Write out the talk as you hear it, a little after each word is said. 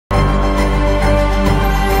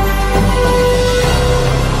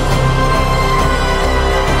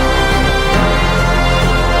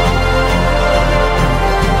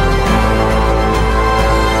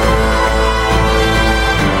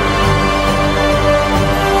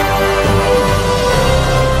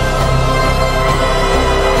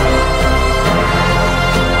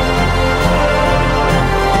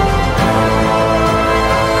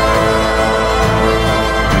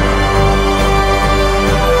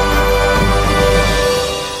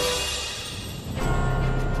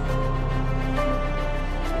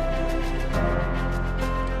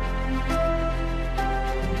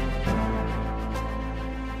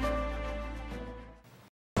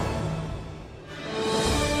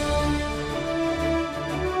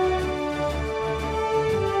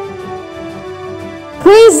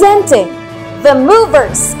Presenting the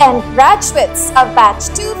movers and graduates of batch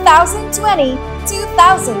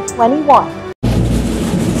 2020-2021.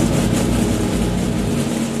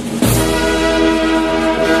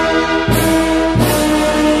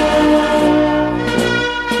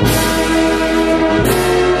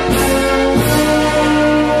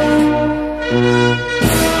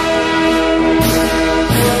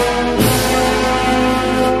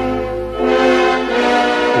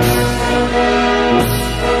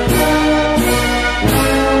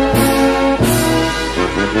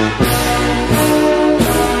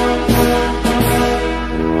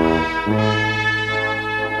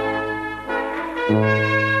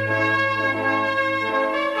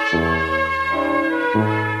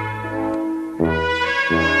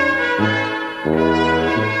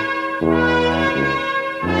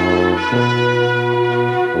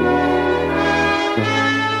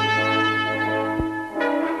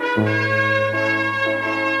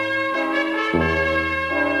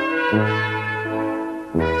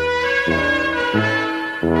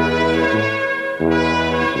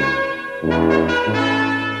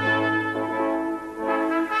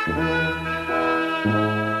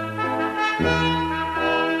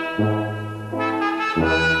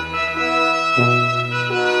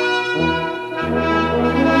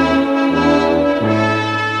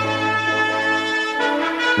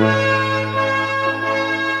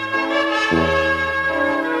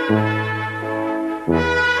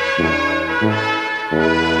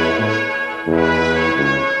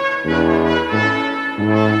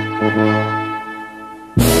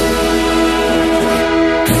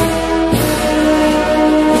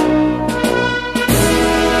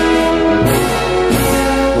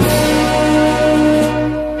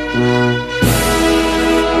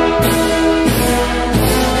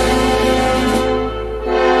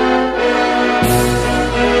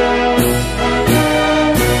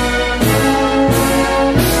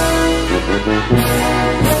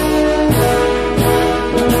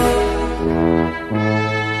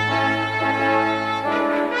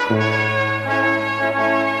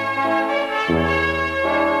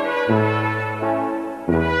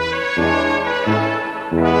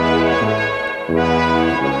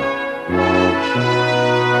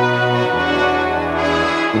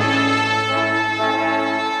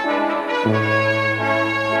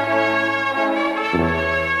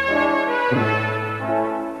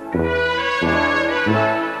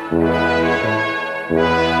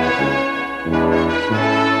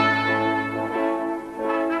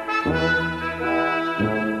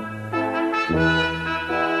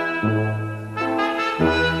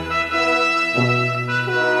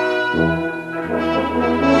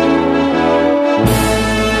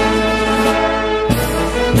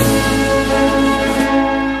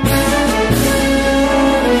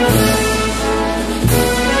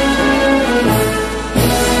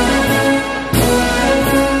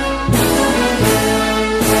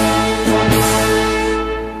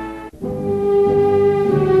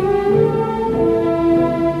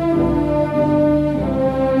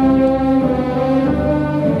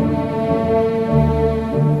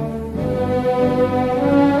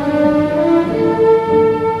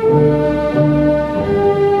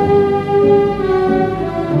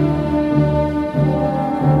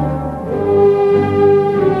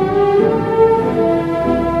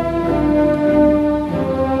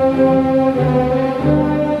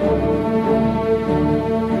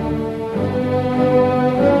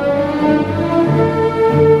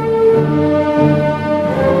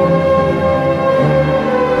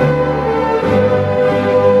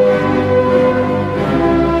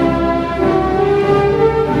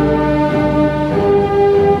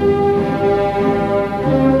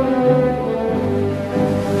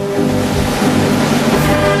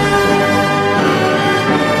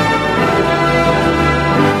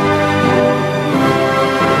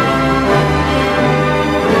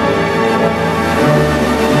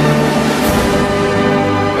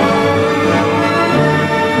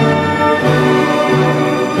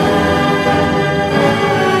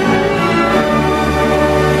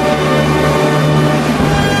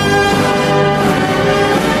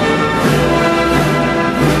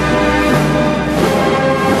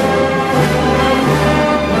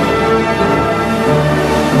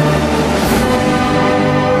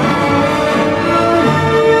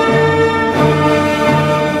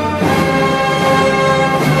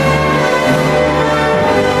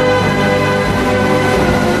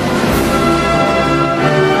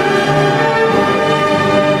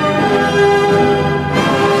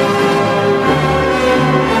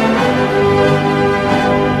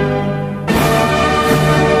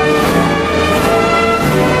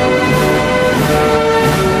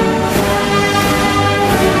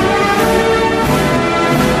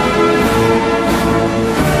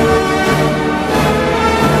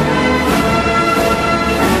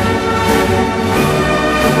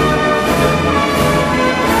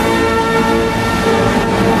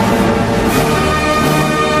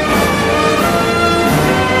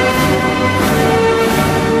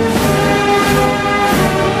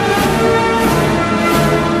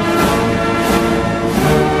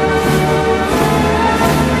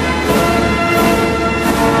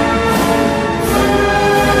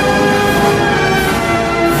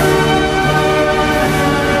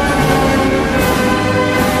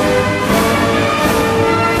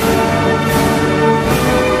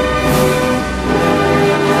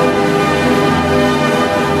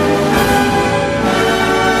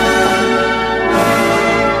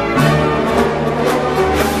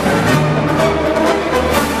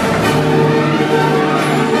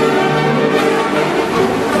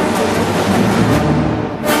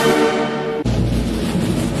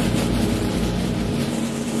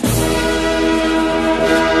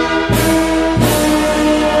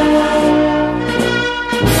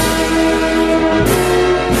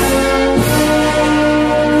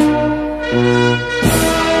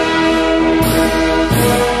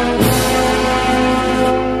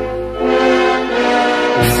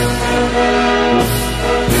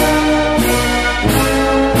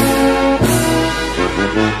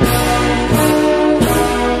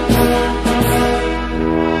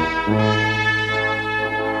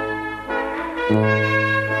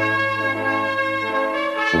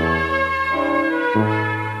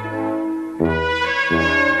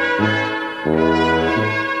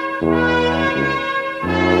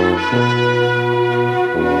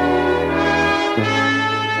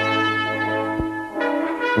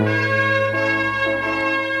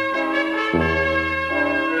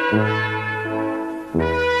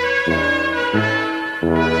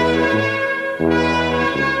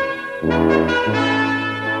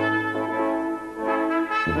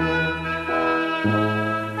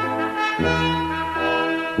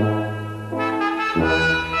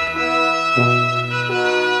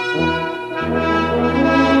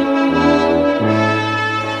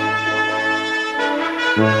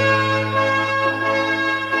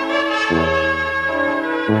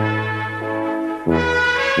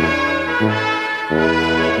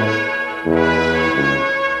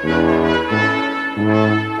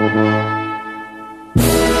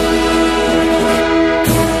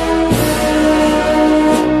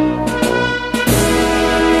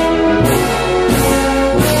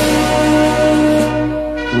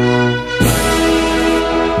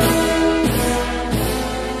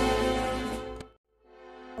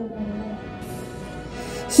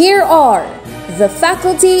 Here are the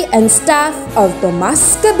faculty and staff of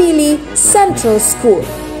Tomas Cabili Central School,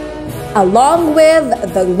 along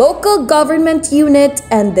with the local government unit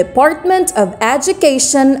and Department of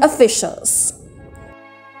Education officials.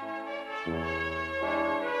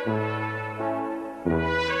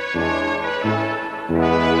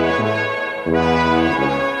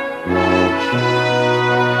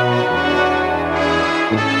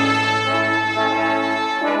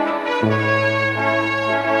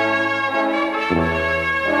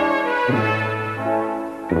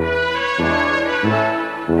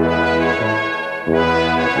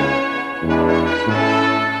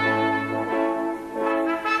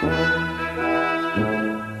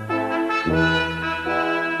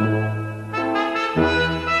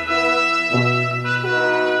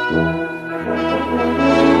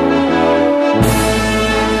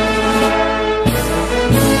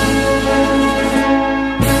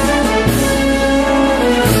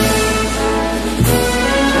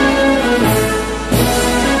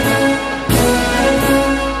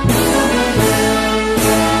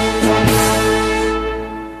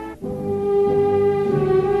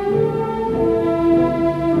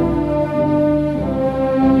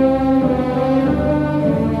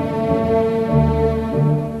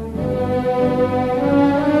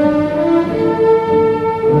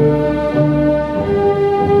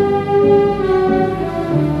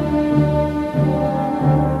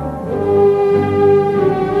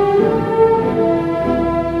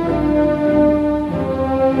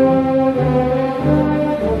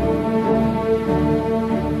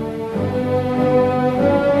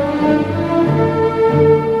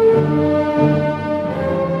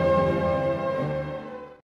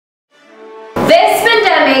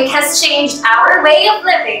 Has changed our way of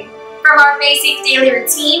living. From our basic daily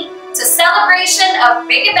routine to celebration of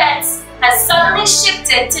big events has suddenly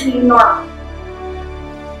shifted to new normal.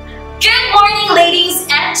 Good morning, ladies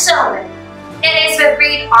and gentlemen. It is with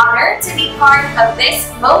great honor to be part of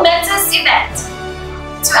this momentous event.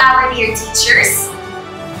 To our dear teachers,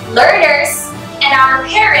 learners, and our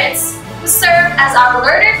parents who serve as our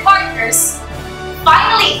learner partners,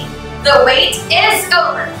 finally, the wait is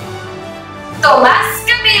over. Tomas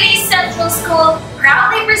Cabili Central School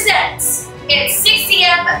proudly presents its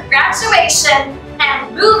 60th graduation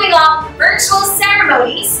and moving on virtual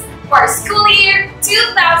ceremonies for school year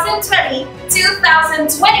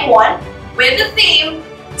 2020-2021 with the theme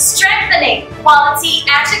Strengthening Quality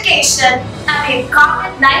Education Amid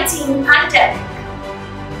COVID-19 Pandemic.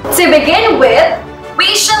 To begin with,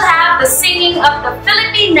 we shall have the singing of the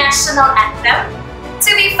Philippine National Anthem,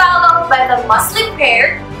 to be followed by the Muslim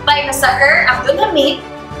prayer by Nasaher Abdul Hamid,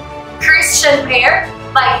 Christian prayer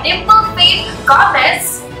by Dimple Faith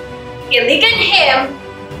Gomez, Iligan Hymn,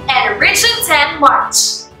 and Region 10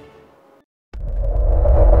 March.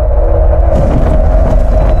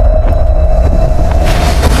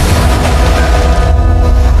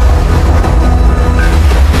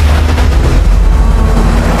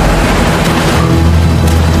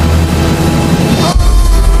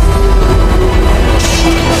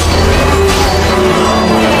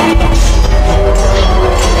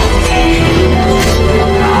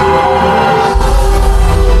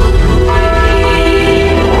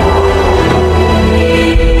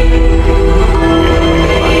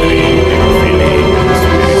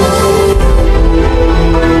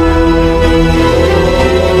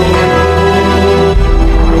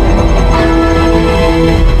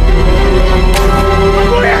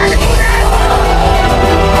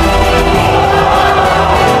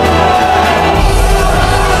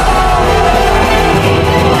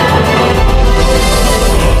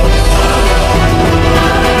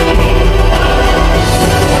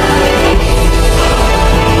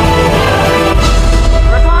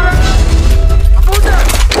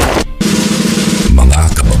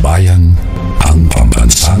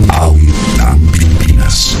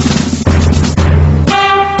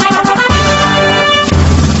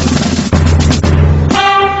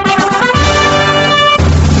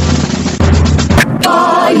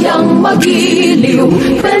 magiliw,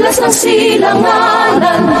 pelas ng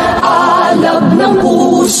silanganan, alab ng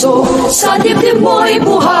puso, sa dibdib mo'y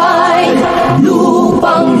buhay.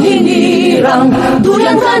 Lupang hinirang,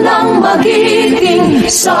 duyan ka ng magiging,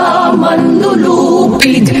 sa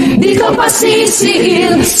manlulupig, di ka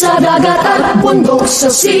pasisiil, sa dagat at bundok, sa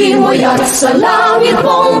simoy at sa langit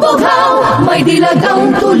mong bughaw. May dilag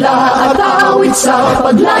ang tula at awit sa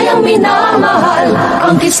paglayang minamahal,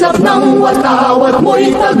 ang kislap ng watawat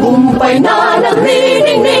mo'y tagumpay na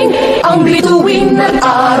nagniningning. Ang bituin at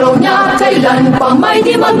araw niya kailan pa may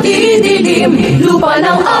di magdidilim, lupa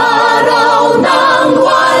ng araw ng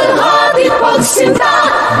walhatit pagsinta,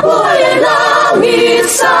 buhay ay langit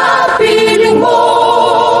sa piling mo.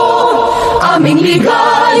 Aming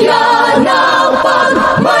ligaya na pag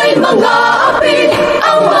may mga api,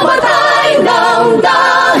 ang mamatay ng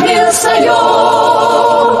dahil sa'yo.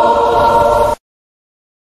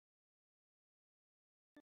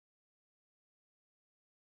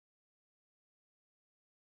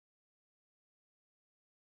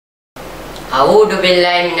 A'udhu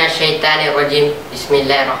billahi minasyaitanir rajim.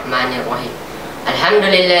 Bismillahirrahmanirrahim.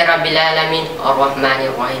 Alhamdulillahi rabbil alamin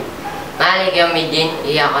arrahmanir rahim. Maliki yaumiddin.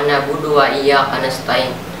 Iyyaka na'budu wa iyyaka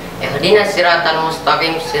nasta'in. Ihdinas siratal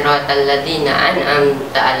mustaqim siratal ladzina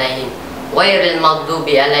an'amta 'alaihim ghairil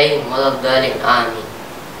maghdubi 'alaihim waladdallin. Amin.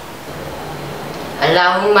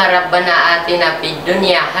 Allahumma rabbana atina fid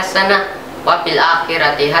dunya hasanah wa fil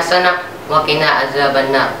akhirati hasanah wa qina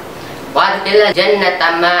azabannar. Wadkhilna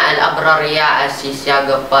jannata ma'al abrar ya aziz ya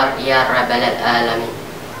ghaffar ya rabbal alamin.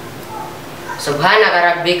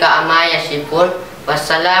 Subhanaka rabbika amma yasifun,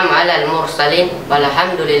 wassalamu alal mursalin,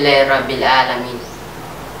 walhamdulillahi rabbil alamin.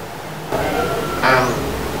 Amin.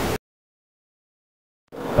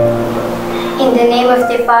 In the name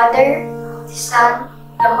of the Father, the Son,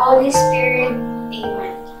 the Holy Spirit.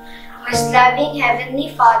 Amen. Most loving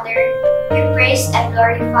Heavenly Father, we praise and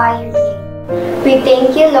glorify your name. We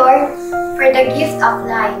thank you, Lord, for the gift of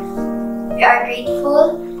life. We are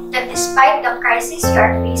grateful that despite the crisis we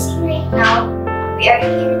are facing right now, we are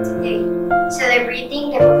here today,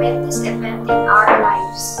 celebrating the momentous event in our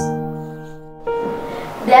lives.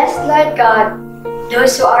 Bless, Lord God,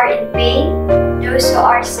 those who are in pain, those who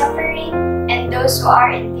are suffering, and those who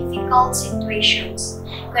are in difficult situations.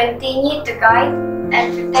 Continue to guide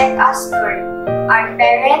and protect us, Lord, our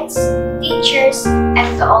parents, teachers,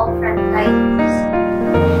 and to all frontliners,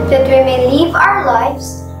 that we may live our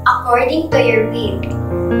lives according to your will.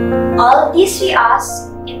 All this we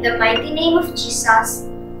ask in the mighty name of Jesus.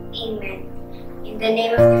 Amen. In the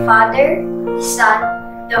name of the Father, the Son,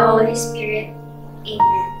 the Holy Spirit.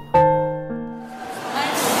 Amen.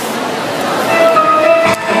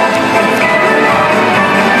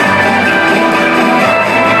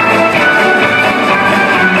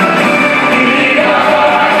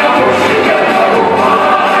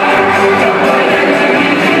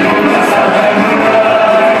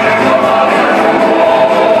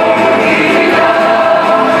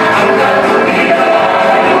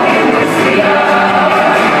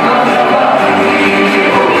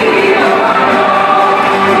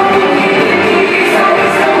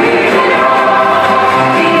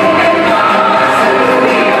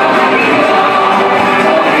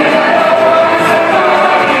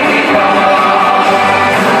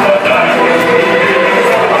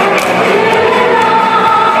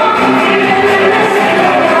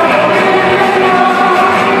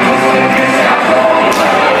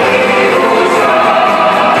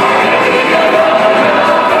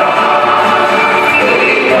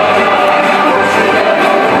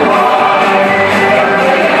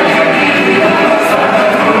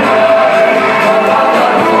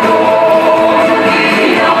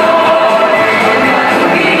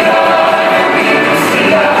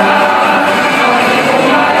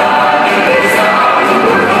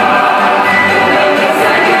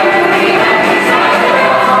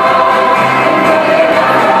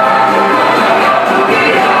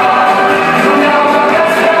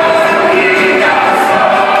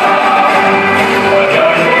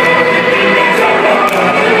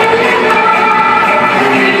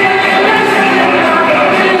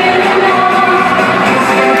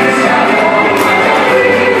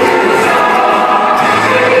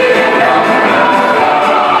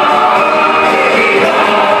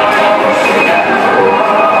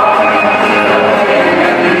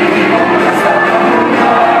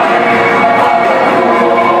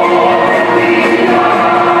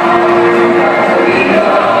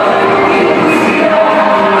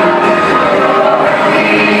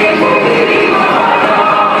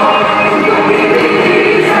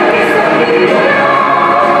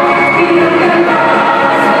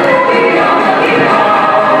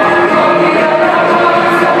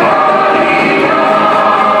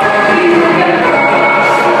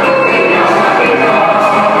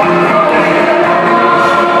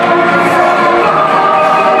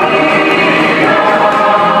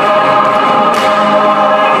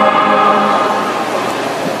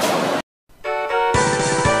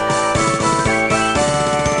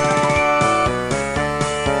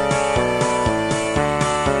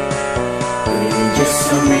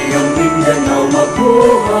 Sa miyang Mindanao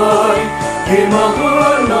mabuhay, di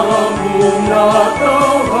mahal na mong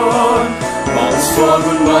natawan.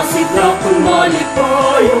 Mauswagon, masigla kung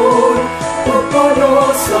malipayon,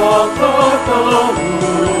 pagpano sa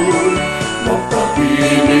katahon.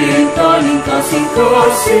 Magpapiling taning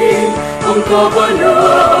kasing-kasing, ang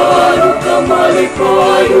kabanaan o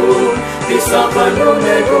kamalipayon. Di sa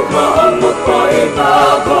kanunay gugmaan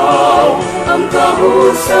magpaibabaw, ang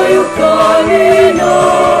kahusay o kanina.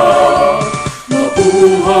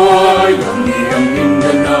 Mabuhay ang iyang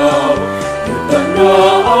Mindanao, utang na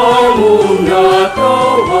among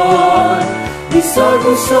natawan. Bisag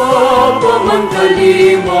usab man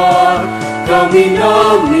kalima, kami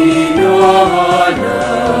na minahalan.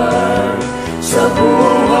 Sa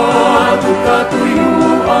buhat o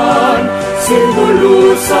katuyuan,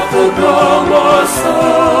 simbolo sa kagawasan.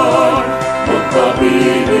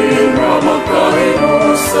 Magpabiling na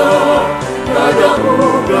magkahinusa,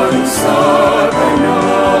 kadahugan sa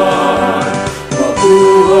tanan.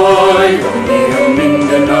 Mabuhay ang iyang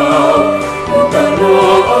Mindanao, utang na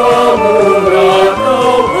among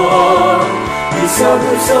natawan.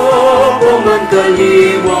 Bisag-usab man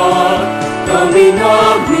kalima, kami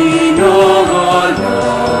na minahalay.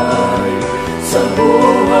 Sa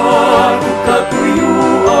buhat o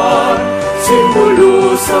katuyuan,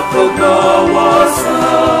 simbolo sa kagawasan.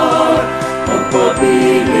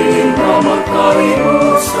 Magpabiling na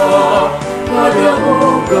magkahinusa,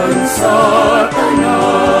 kadahugan sa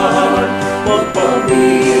tanan.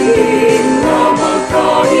 Magpabiling na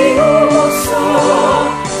magkahinusa,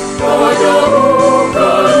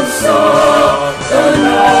 kadahugan sa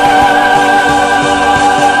tanan.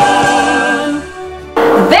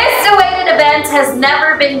 This awaited event has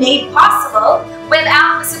never been made possible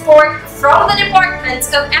without the support from the Department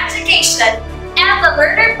of Education and the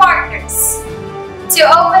learner partners. To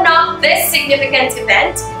open up this significant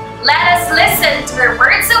event, let us listen to her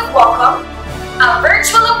words of welcome, a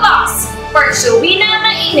virtual applause for Joina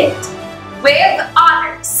Mainit with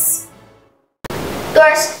honors. To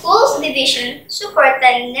our Schools Division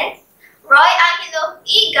Superintendent, Roy Angelo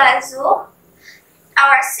E. Gazo,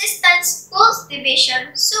 our Assistant Schools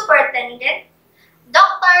Division Superintendent,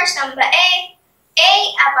 Dr. Sambae A.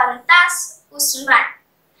 Abantas Usman,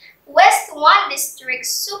 West 1 District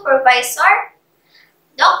Supervisor,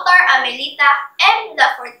 Dr. Amelita M.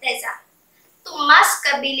 La Forteza, Tomas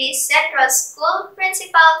Cabili Central School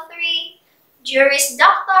Principal 3, Juris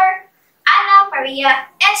Dr. Ana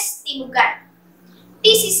Maria S. Timugan,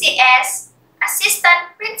 PCCS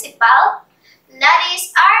Assistant Principal,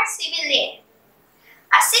 Laris R. Civilin,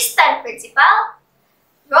 Assistant Principal,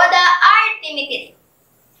 Rhoda R. Timitin,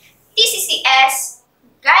 TCCS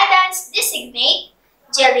Guidance Designate,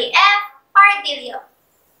 Jelly F. Pardillo,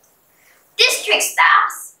 District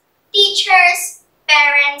staffs, teachers,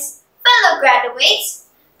 parents, fellow graduates,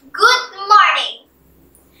 good morning!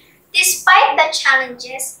 Despite the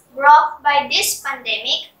challenges brought by this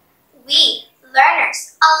pandemic, we,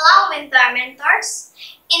 learners, along with our mentors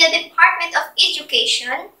in the Department of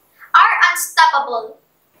Education, are unstoppable.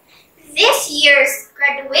 This year's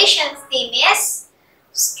graduation theme is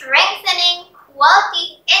Strengthening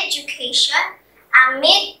Quality Education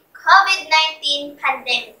Amid COVID-19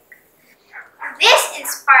 Pandemic. This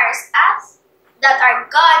inspires us that our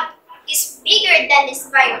God is bigger than this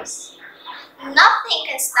virus. Nothing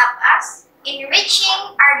can stop us in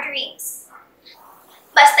reaching our dreams.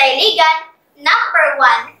 Bastailigan, number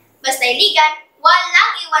 1. Bastailigan,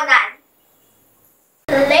 walang iwanan.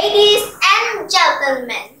 Ladies and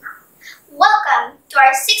gentlemen, welcome to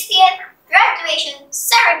our 60th graduation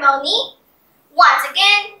ceremony. Once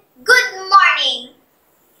again, good morning.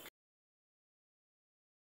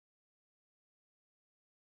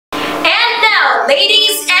 And now,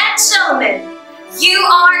 ladies and gentlemen, you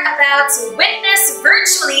are about to witness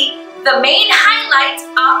virtually the main highlight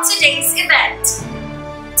of today's event.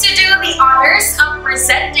 To do the honors of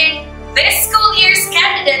presenting this school year's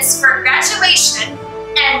candidates for graduation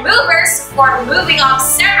and movers for moving off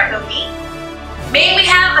ceremony, may we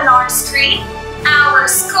have on our screen our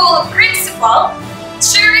school principal,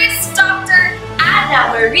 Juris Dr. Ana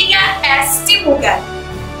Maria S. Timugan.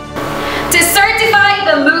 To certify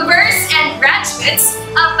the movers and graduates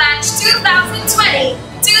of batch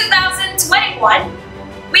 2020-2021,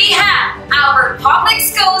 we have our Public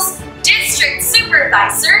Schools District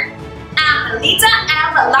Supervisor, Amelita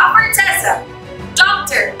M. La Forteza,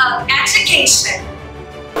 Doctor of Education.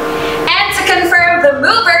 And to confirm the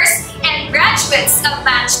movers and graduates of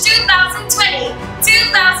batch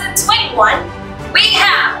 2020-2021, we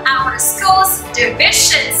have our school's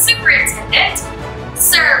Division Superintendent,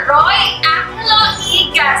 Sir Roy Angelo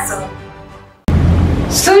E. Gazo.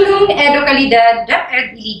 Sulong Edukalidad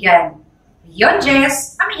Ed Iligan.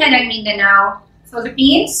 Yonjes, Amihanang Mindanao,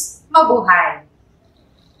 Philippines, mabuhay.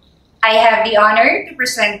 I have the honor to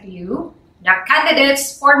present to you the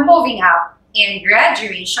candidates for moving up in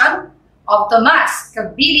graduation of Tomas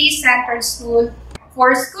Cabili Central School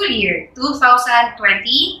for school year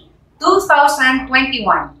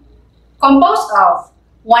 2020-2021, composed of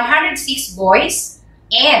 106 boys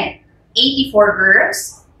and 84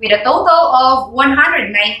 girls with a total of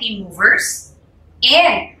 190 movers,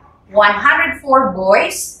 and 104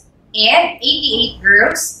 boys and 88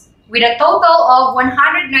 girls with a total of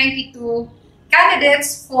 192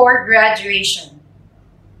 candidates for graduation.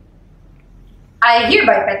 I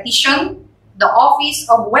hereby petition the Office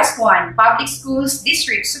of West 1 Public Schools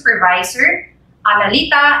District Supervisor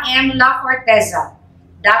Analita M. La Forteza,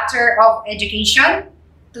 Doctor of Education,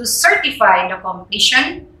 to certify the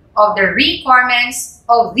completion of the requirements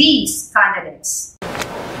of these candidates.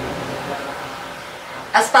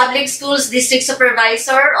 As Public Schools District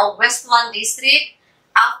Supervisor of West 1 District,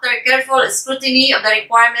 after careful scrutiny of the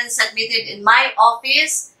requirements submitted in my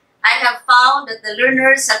office, I have found that the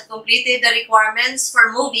learners have completed the requirements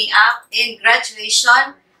for moving up in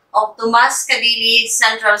graduation of Tomas Cabili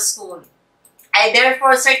Central School. I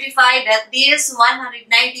therefore certify that these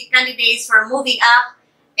 190 candidates for moving up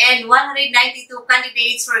and 192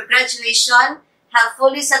 candidates for graduation have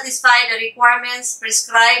fully satisfied the requirements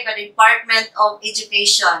prescribed by the Department of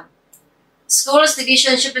Education. Schools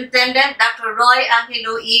Division Superintendent Dr. Roy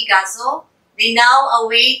Angelo E. Gaso, they now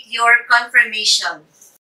await your confirmation.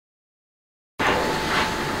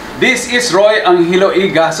 This is Roy Angelo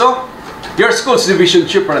E. Gaso, your Schools Division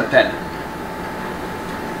Superintendent.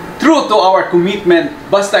 True to our commitment,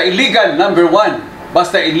 basta iligan number 1,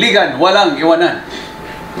 basta iligan walang iwanan.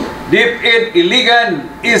 Deep in Iligan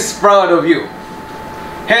is proud of you.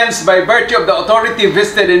 Hence, by virtue of the authority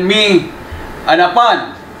vested in me, and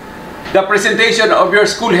upon the presentation of your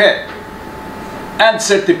school head and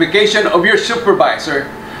certification of your supervisor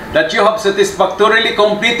that you have satisfactorily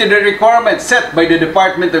completed the requirements set by the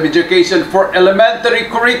Department of Education for elementary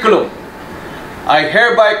curriculum, I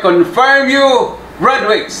hereby confirm you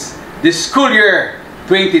graduates this school year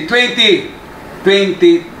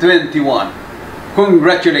 2020-2021.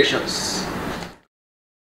 Congratulations.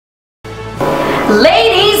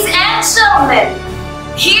 Ladies and gentlemen,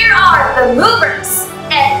 here are the movers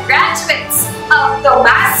and graduates of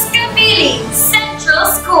Tomas Cabili Central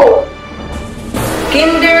School.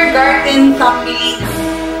 Kindergarten Capilina.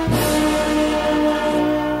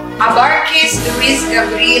 Abarquez Luis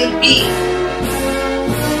Gabriel B.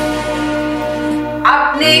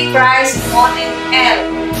 Abney Christ Monin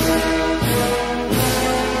L.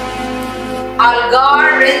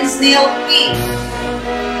 Algar Rensnil P.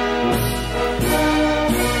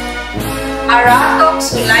 Aratok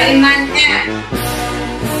Sulaiman M.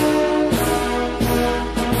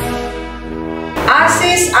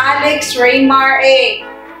 Asis Alex Raymar A.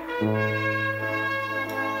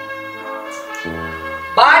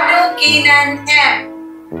 Badu Kinan M.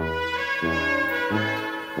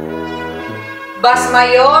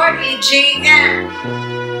 Basmayor E.J. M.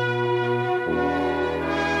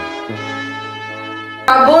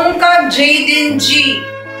 Kabungkag Jaden G.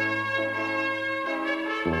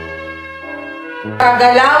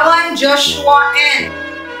 Kagalawan Joshua N.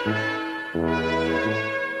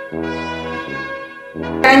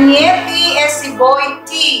 Kanyeti Esiboy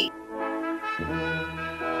T.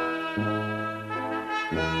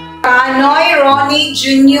 Kanoy Ronnie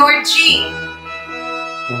Jr. G.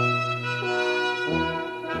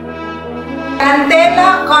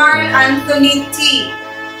 Cantela Carl Anthony T.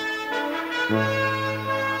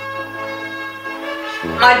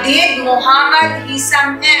 Madid Muhammad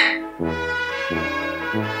Hisam M.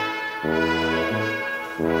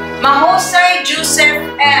 Mahusay Joseph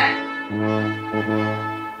M.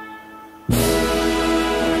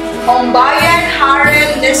 Ombayan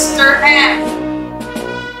Harold Lester M.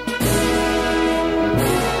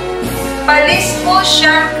 Palispo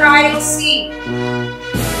Sean Kyle C.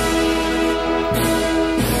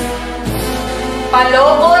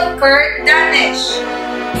 Palobon Kurt Danish.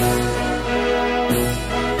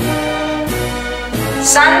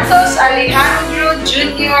 Santos Alejandro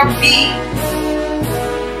Jr. B.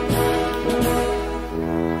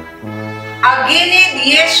 Aguinid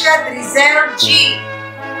Yesha Drizel G.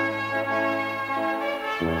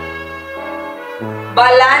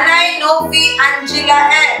 Balanay Novi Angela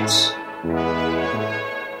H.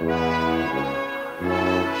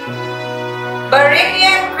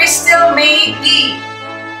 Barinian Crystal May D.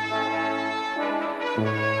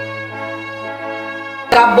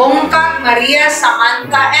 Kabongkag Maria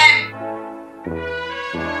Samantha M.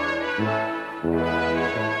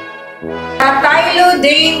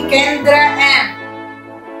 Dane Kendra M.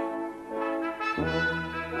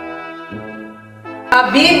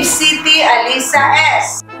 Habib City Alisa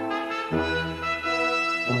S.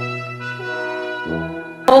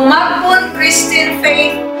 Umagbon Christine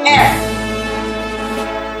Faith F.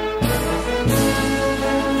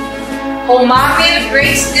 Umamil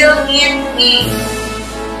Grace Dillian E.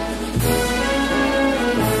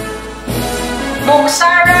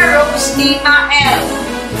 Moksara Rose Nima L.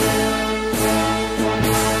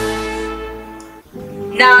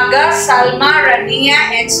 Naga Salma Rania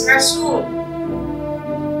X Rasul.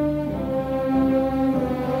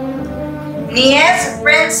 Nies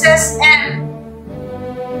Princess M.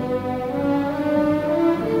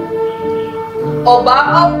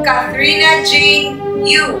 Obabob Kathrina Jane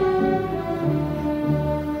U.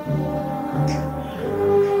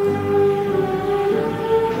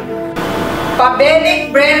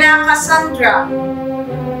 Pabelik Brenna Cassandra.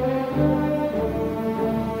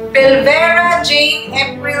 Pilvera Jane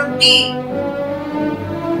April B.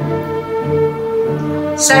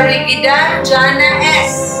 Sarigidan Jana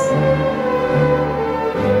S.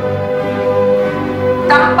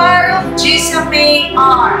 Tamparok Jisa May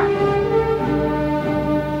R.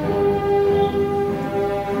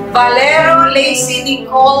 Valero Lacey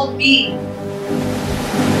Nicole B.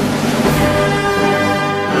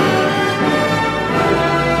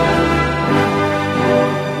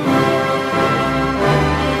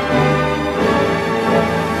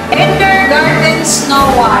 Garden Snow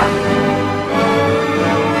White.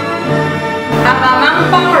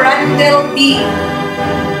 Amamangpang Randall B.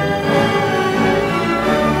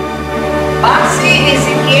 Basi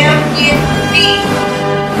Ezekiel Kit B.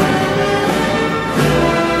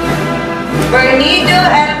 Bernido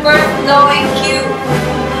Albert Loy Q.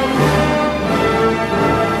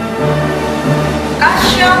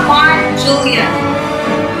 Kasia Mark Julian.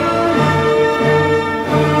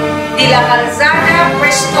 De la Calzada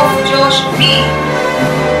Christoph Josh B.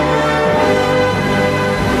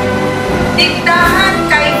 Diktahan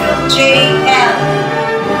Kyle J. L.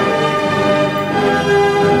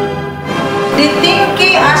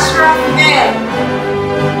 Ditingki Ashraf L.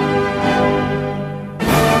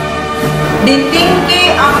 Ditingki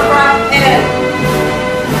Afraf L.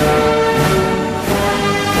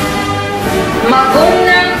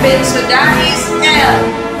 Magunang Bensodais L.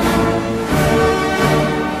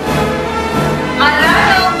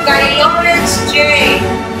 Malano kay Lawrence J.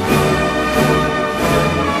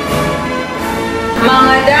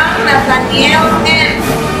 Mangadang Nathaniel M.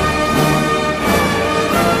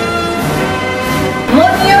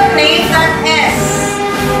 Munyo Nathan S.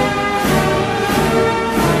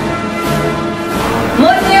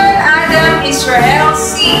 Munyon Adam Israel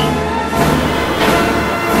C.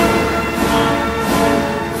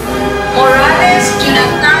 Morales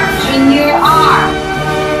Jonathan Jr. R.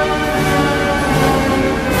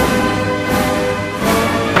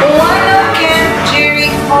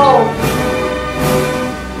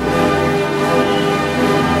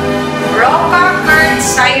 Roca Kern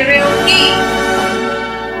Cyril E.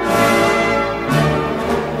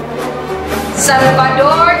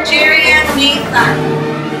 Salvador Jerian Nathan.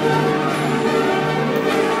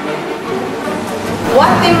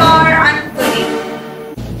 Watimar Anthony.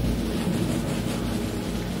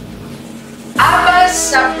 Abbas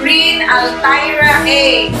Sabrine Altaira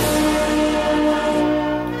A.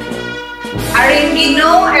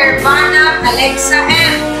 Aringino Hervana Alexa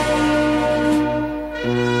M.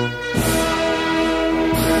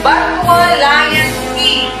 Batwa Lion P.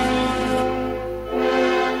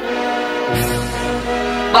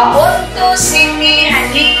 Baonto City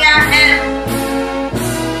Hania M.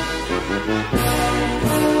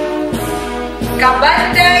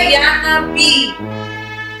 Kabanda Yana P.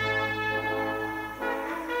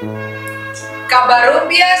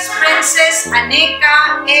 Cabarubias Princess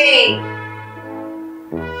Aneka A.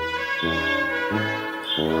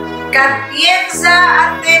 Katienza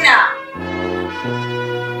Athena.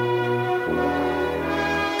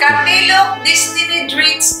 Katilok Destiny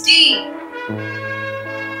Dreams D.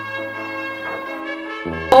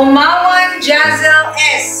 Omawan Jazel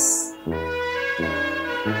S.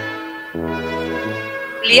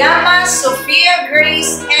 Liama Sophia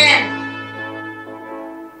Grace N.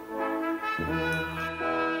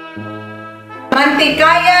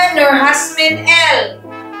 Mantikaya Nurhasmin L.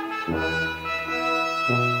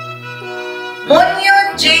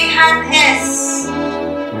 Munyon Jehan S.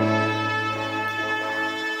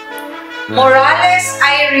 Morales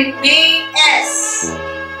Irene May S.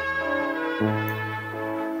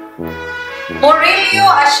 Morillo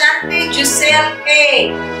Ashanti Giselle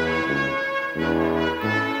A.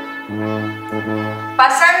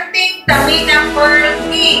 Pasanting Tamina Pearl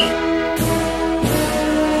E.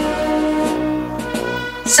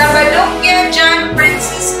 Sabalukya John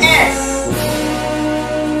Francis S.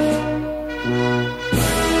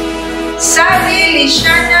 Sally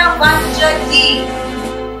Lishana Vanja D.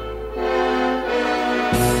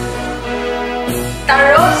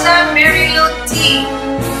 Tarosa Marilu T.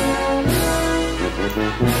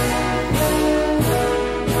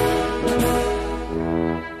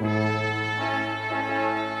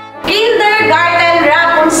 Kindergarten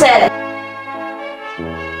Rapunzel.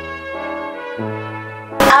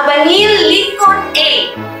 Abanil Lincoln A.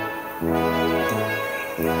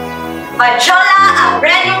 Bajola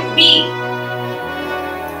Abreu B.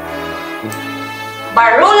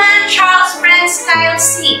 Barulan Charles Prince Kyle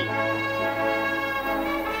C.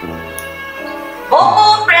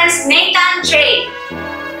 Bobo Prince Nathan J.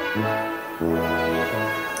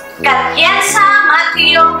 Katienza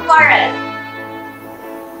Matthew Quarrel.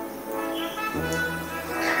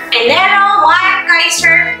 Enero Mark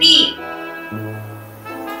Kaiser B.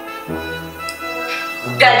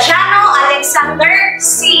 Gajano Alexander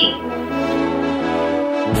C.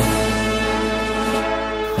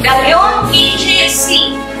 Galion PJ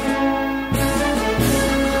C.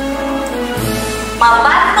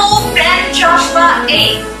 Mabato Brent Joshua A.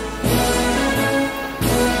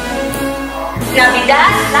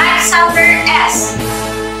 Navidad Lysander S.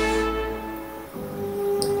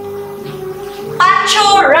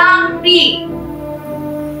 Pancho Ram B.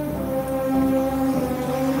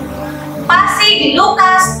 Pasig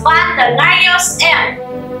Lucas Vandalarios M.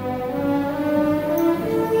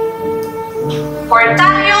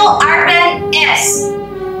 Portalio Arben S.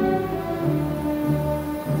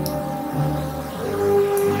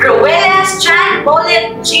 Ruelas John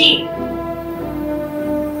Bullet G.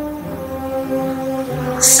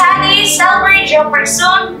 Sunny Selmer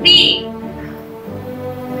Jefferson B.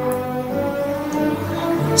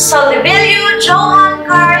 Solibilio Johan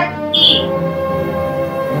Carl E.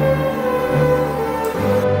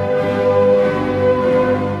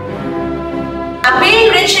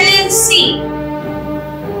 Abel Richelin C.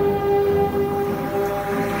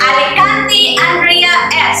 Alicante Andrea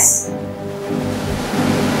S.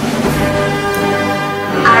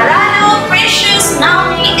 Arano Precious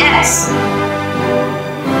Naomi S.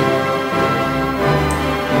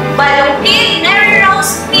 Balungkit Mary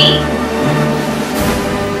Rose P.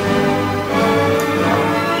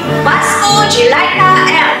 Vasco Jilaika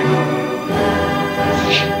M.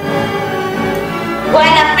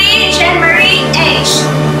 Guanapi Jean-Marie H.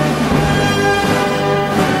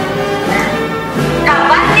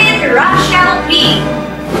 Kabatid Rachel B.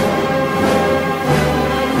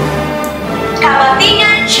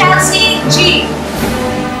 Kabatingan Chelsea G.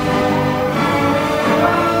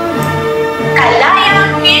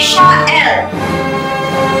 Kalaya Kisha L.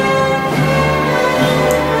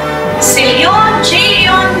 Silyon J.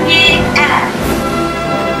 Yong-Yin F.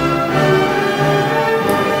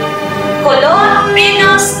 Colon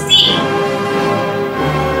Venus T.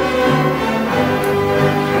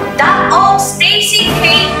 Dap-O Stacy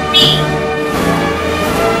Kate P.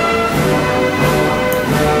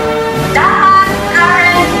 Dapat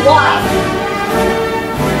Karen Y.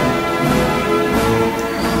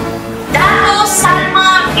 Dato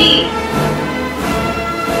Salma B.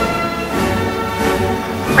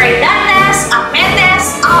 Fernandez Amedes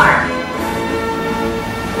R.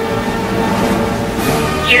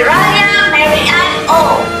 Hiraya Marianne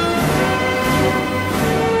O.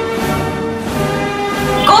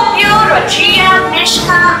 Gopio Rogia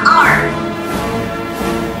Mishka R.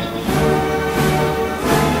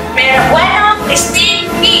 Bueno Christine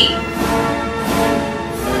B.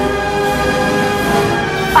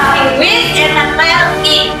 Pahingwit Emmanuel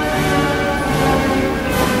E.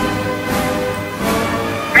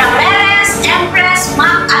 Ramirez Empress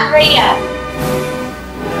Mac Andrea.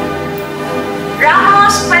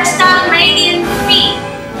 Ramos Crystal Radiant P.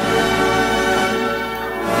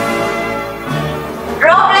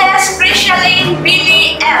 Robles Christialine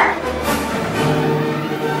Billy M.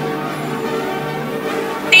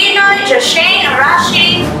 Pinoy Joshane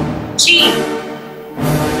Rashid G.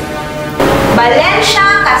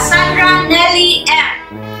 Valencia Cassandra Nelly M.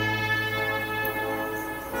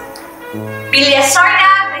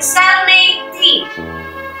 Villasorda Griselme T.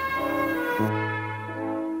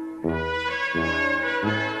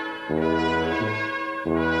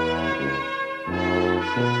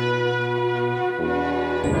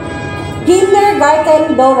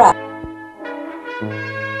 Kindergarten Dora.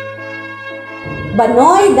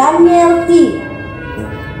 Banoy Daniel T.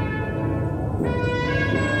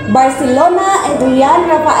 Barcelona Adrian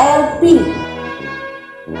Rafael P.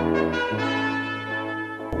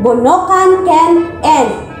 Bonokan Ken N.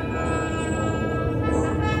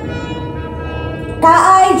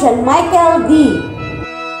 Kaay John Michael D.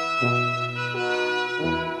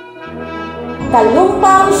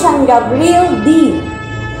 Kalumpang San Gabriel D.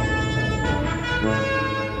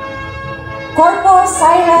 Corpo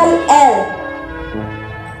Cyril L.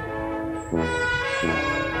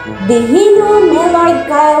 Dihino Meloid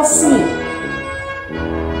Kyle C.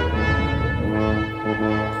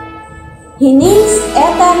 Hinix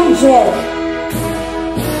Ethan Jel.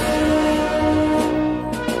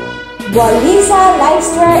 Walisa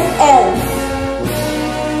Leicester L.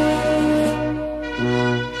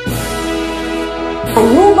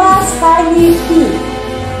 Anuba Scarly P.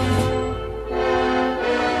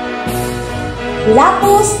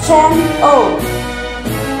 Lapus Chen O.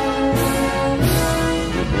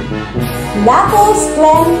 Lapus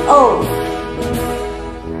Glen O.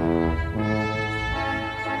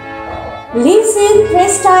 Lisin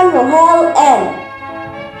Tristan Rohel N.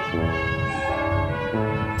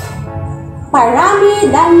 Parami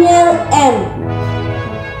Daniel M.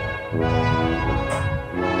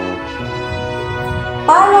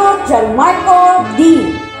 Paro Gianmarco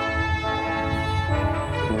D.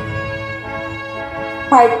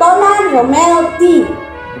 Partolan Romel T.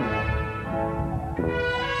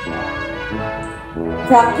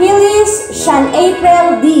 Prakilis Sean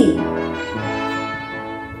April D.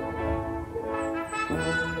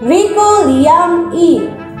 Rico Liam E.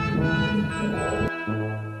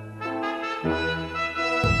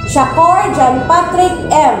 Shakor John Patrick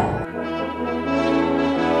M.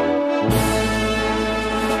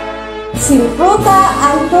 Simpruta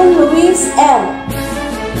Anton Luis M.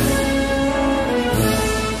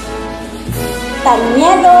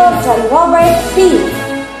 Taniedo John Robert P.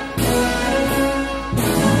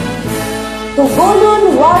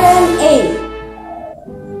 Tugunon Warren A.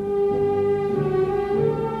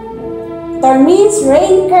 Termis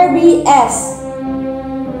Rain Kirby S.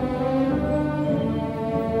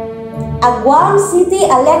 Aguam City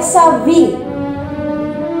Alexa V.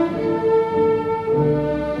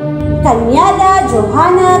 Kanyada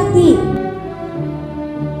Johanna T.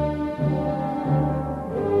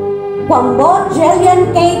 Kwambot Jillian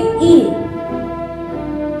Kate E.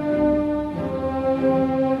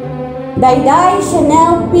 Dayday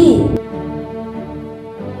Chanel P.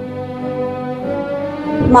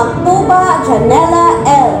 Magtuba Janela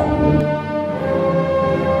L.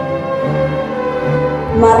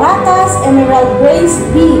 Maracas Emerald Grace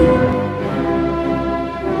B.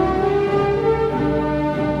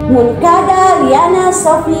 Munkada Liana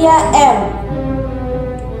Sofia M.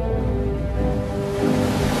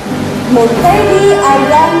 Monterdi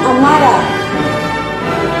Aryan Amara.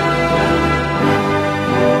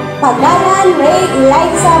 Pagalan Ray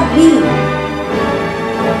Eliza B.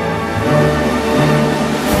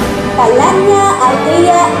 Palanya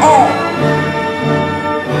Althea L.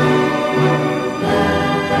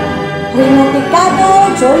 Rinoticado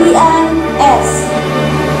Jolian S.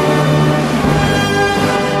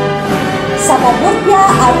 Sabadukya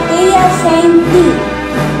Althea Shane T.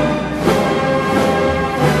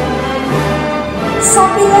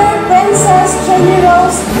 Sapiler Princess Jenny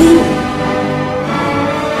Rose D.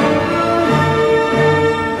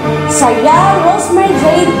 Saya Rosemary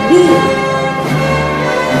Jade B.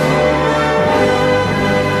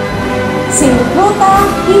 Simpruta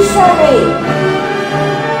Kisha Ray.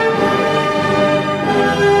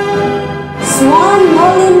 Swan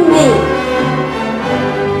Nolan May.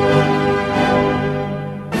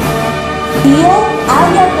 Dio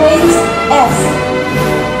Alia Grace S.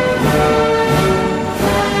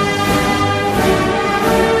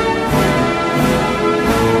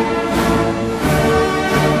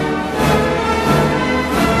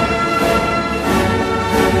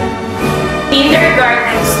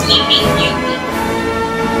 Kindergarten Sleeping Beauty.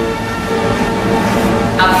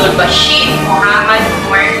 Abdul Bashir Muhammad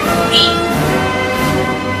Umar B.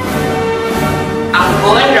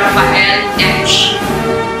 Anggon Rafael H.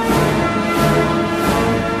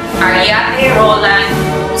 Ariate Roland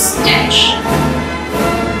Rose H.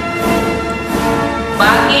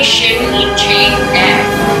 Bagi Shirley J. M.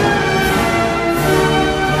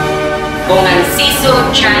 Bonganciso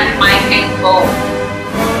John Michael O.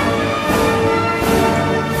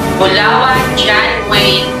 Bulawan John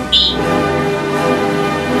Wayne B.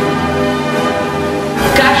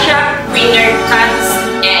 Kasha Winner Katz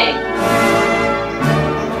N.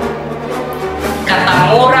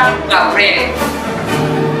 Katamurang Gabriel.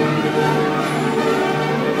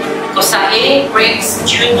 Kusahin Briggs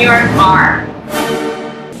Jr. R.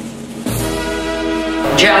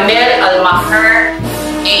 Jamil Almaher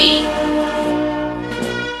A.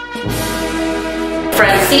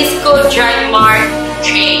 Francisco John Mark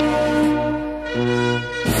J.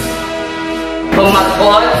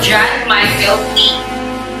 Bumagbon John Michael T.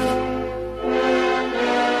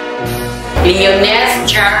 Leones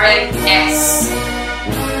Jared S.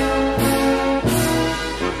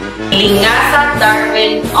 Lingasa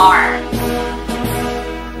Darwin R.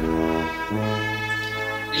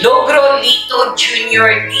 Logro Lito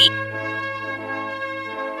Jr. D.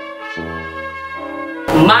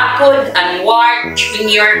 Makud Anwar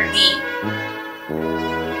Jr. D.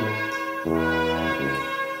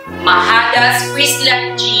 Mahadas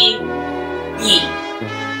Prislan G. D.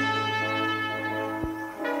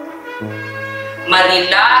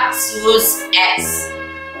 Marila Sus S.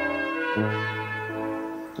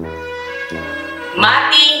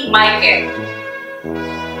 Mati Michael.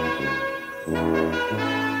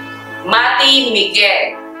 Mati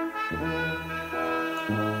Miguel.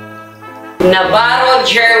 Navarro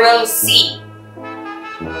Jerwell C.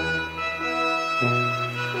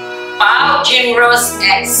 Pao Jimros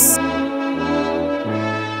S.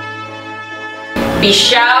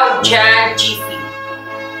 Bishao Jan Jiffy.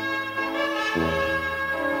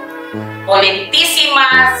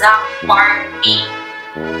 Polentissima Zach Park P.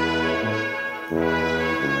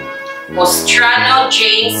 Ostrano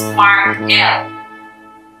James Mark L.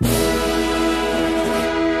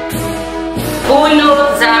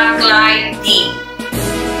 Puno Zacline D.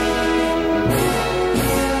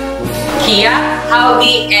 Kia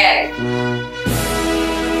Howdy L.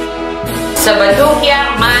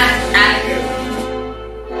 Sabadukia Matt Andrew.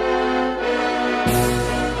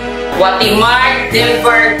 Watimar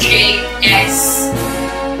Denver Jake S.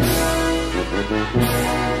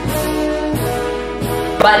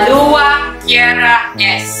 Balua Kiera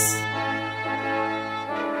S.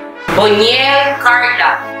 Boniel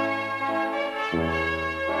Carla.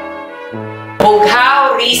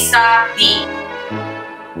 Bughaw Risa B.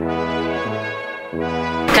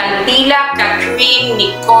 Cantila Catherine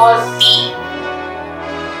Nicole T.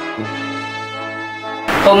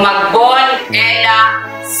 Humagbon Ella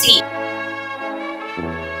C.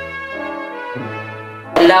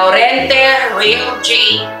 Laurente Real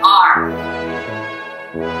J. R.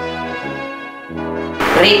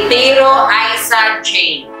 Retiro Isa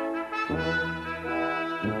J.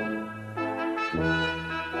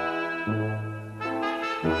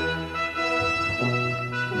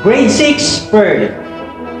 Grade 6 Bird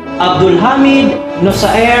Abdul Hamid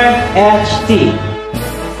Nosair H.T.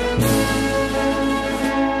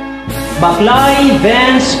 Baklay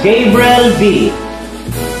Vance Gabriel B.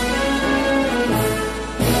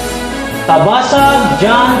 Tabasag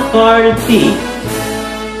John Carl T.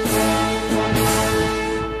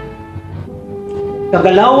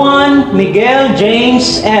 Kagalawan Miguel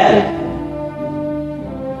James L.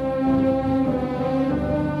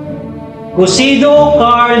 Cusido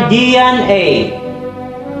Carl Dian A.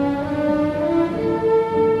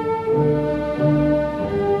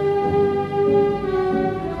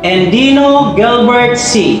 Endino Gilbert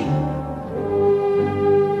C.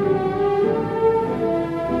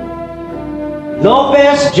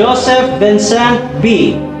 Lopez Joseph Vincent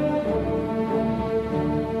B.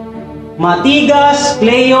 Matigas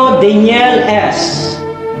Cleo Daniel S.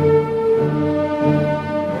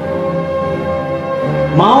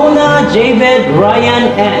 Mauna Javed Ryan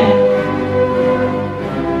N.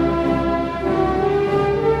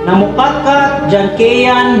 Namukatkat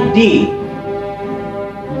Jankeyan D.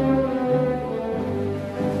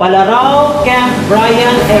 Palarao Camp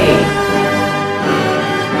Brian A.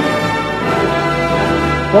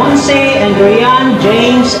 Ponce Andrian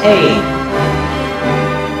James A.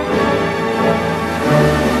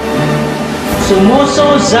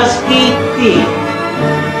 Sumoso Zaski T.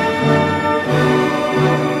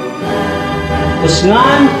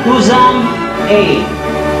 Usman Kuzam A.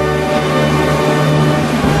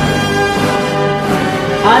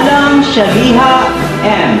 Alam Shaliha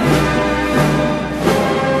M.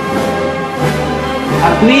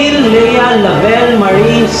 Akwil Leah Lavelle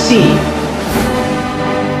Marie C.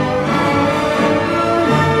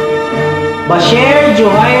 Bashir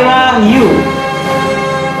Johaira U.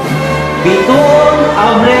 Bituon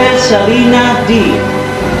Abrel Sarina D.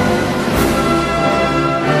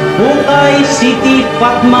 Bukay City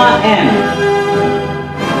Fatma M.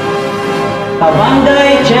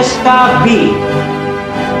 Kabanday Cheska B.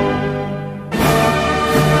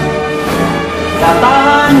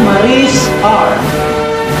 Katahan Maris R.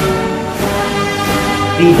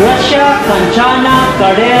 Di Gracia Kanchana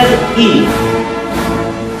Karel E.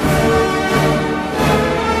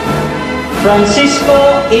 Francisco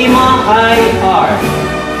Ima I.R.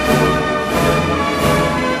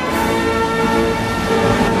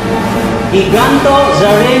 Giganto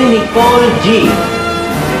Zaren Nicole G.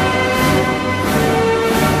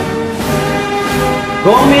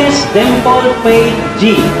 Gomez Dimple Faith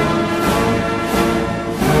G.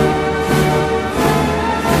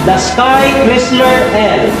 Laskay Chrysler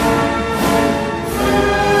L.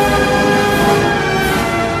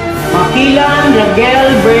 Makilan Raquel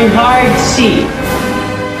Bernhard C.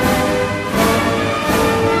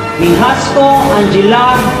 Minhasco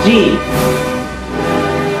Angela G.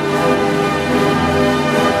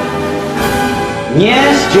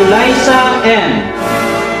 Nies Julaisa M.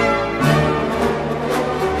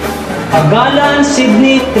 Agalan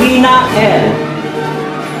Sydney Trina L.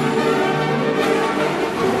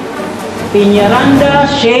 Piñaranda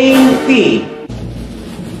Shane P.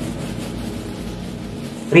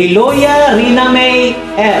 Riloya Rina May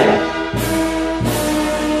L.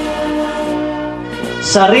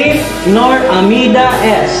 Sarif Nor Amida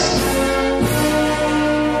S.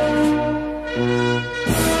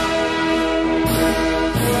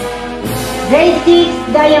 Grade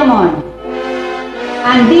 6 Diamond.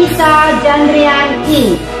 Andisa Jandrian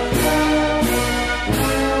E.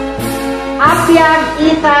 Apyag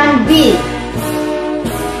Ethan B.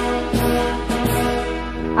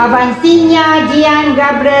 Abansinya Gian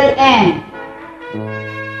Gabriel M.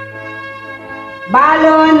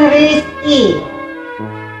 Balon Riz E.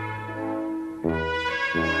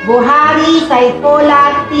 Buhari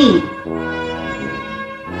Saifola T.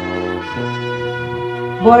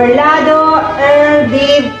 Borlado Earl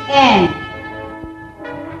Dave N.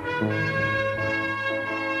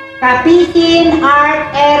 Kapisin Art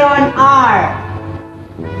Aaron R.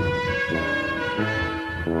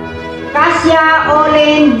 Kasia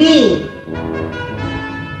Olen D.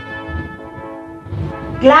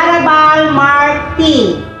 Clarabal Mark T.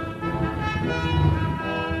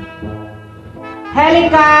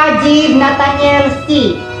 Helika Jeeve Nathaniel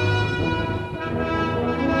C.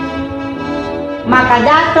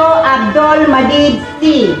 Makadato Abdul Madid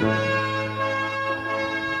C.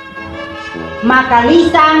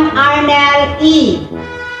 Makalisang Arnel E.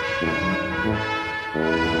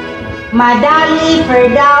 Madali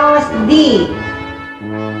Firdaus D.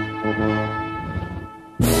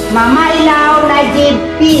 Mamailaw Najib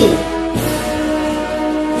P.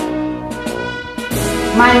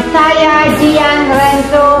 Mansaya Gian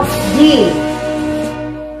Renzo G.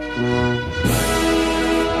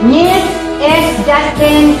 Nis S.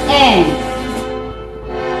 Justin N.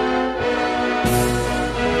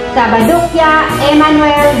 Sabadukya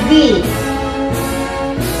Emmanuel V.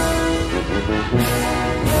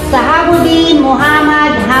 Sahabudin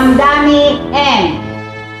Muhammad Hamdani M.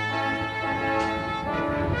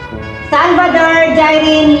 Salvador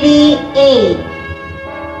Jairin Lee A.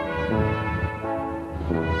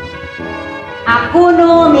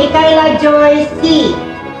 Akuno Micaela Joy C.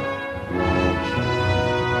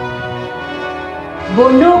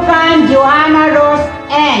 Bundukan Joanna Rose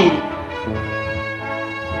N.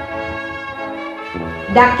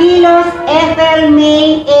 Dakilos Ethel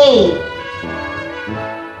May A.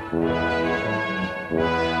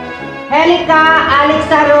 Helika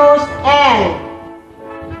Alexa Rose L.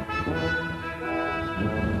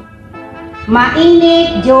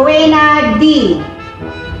 Mainik Joanna D.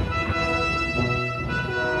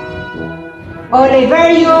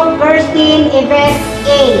 Oliverio Kirsten Yvette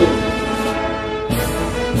A.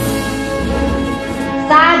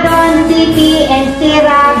 Sadon City and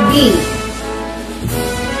Sarah B.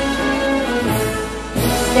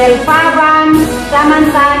 Selpavan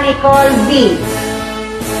Samantha Nicole B.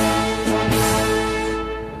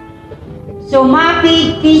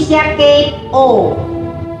 Sumapig Kisha Kate O.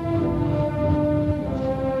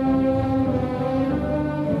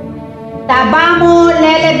 Tabamo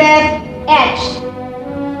Lelebeth H.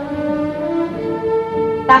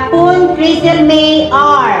 Tapun Crystal May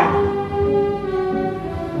R.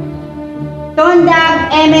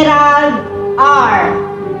 Tondag Emerald R.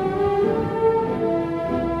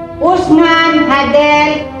 Usman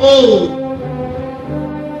Hadel A.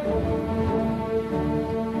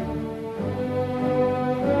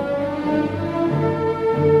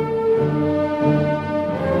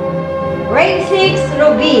 Grade 6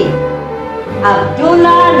 Ruby.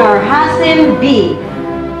 Abdullah Nur Hassan B.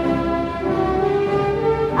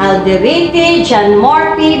 Alderete John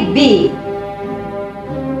Morphy B.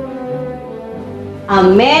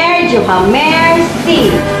 Amer Johamer C.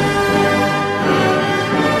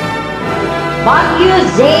 Baguio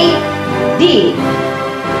Zaid D.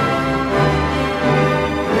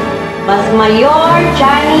 Basmayor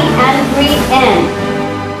Johnny Andre N.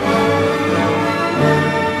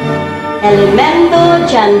 Elemento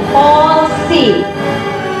John Paul C.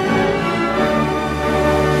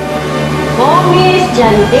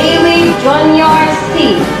 John David Jr.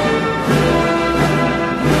 C.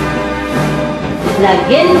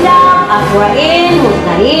 Lagenda Afrain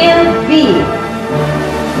Mustahil B.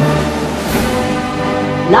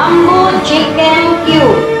 Lambo Chicken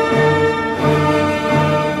Cube.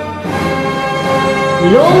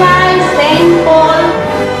 Lungan St. Paul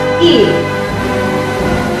E.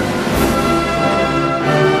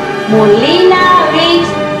 Molina Riggs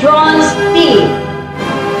Jones T.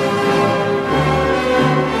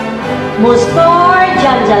 Mustor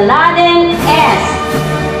Janjaladen S.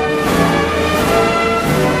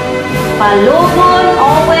 Palugon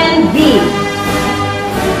Owen B.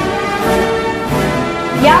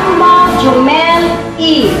 Yamba Jumel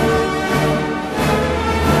E.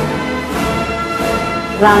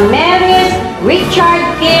 Ramirez Richard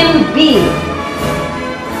Kim B.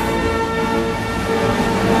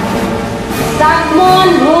 Sagmon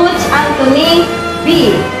Roots Anthony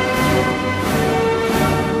B.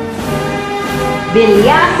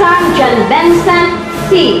 Bilyasan John Benson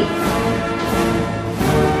C.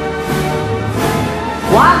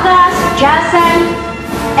 Wagas Jason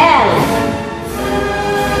L.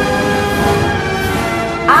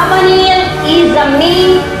 Amanil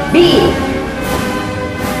Izami B.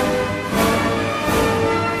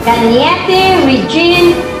 Kanyete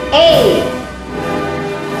Regine A.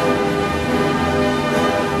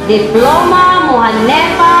 Diploma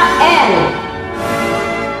Mohanepa L.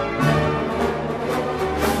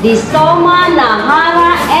 Disoma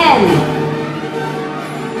Nahara N.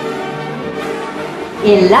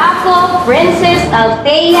 Ilaco Princess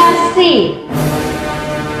Althea C.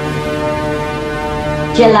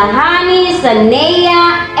 Jelahani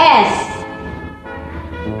Sanea S.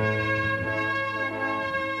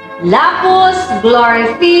 Lapos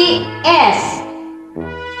Glorifi S.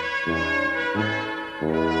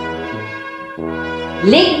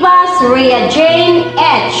 Ligbas Rhea Jane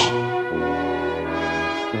H.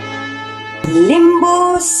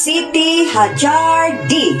 Limbo City Hajar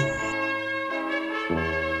D.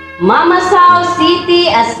 Mamasao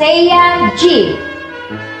City Asaya G.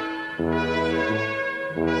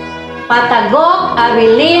 Patagok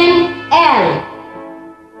Arilin L.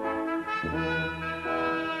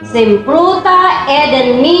 Simpruta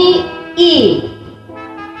Edenmi E.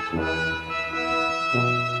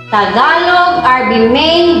 Tagalog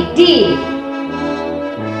Arbimay D.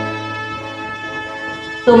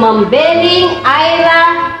 Tumambeling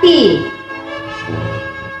Ira P.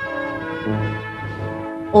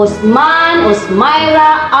 Osman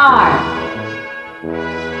Osmaira R.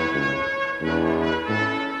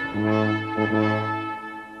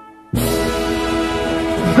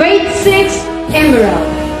 Grade 6 Emerald.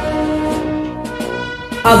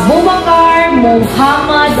 Abubakar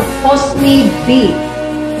Muhammad Hosni B.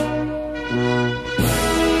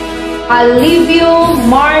 Alivio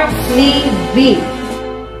Mark Lee V.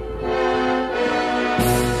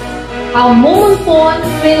 Amunpon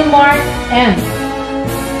Philmark M.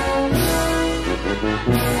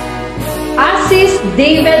 Asis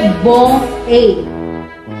David Bong A.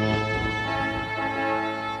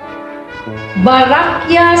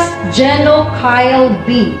 Barakyas Geno Kyle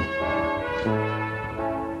B.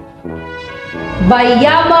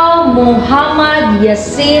 Bayabaw Muhammad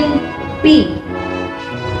Yasin P.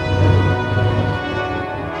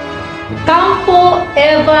 Campo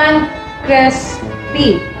Evan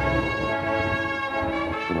Crespi.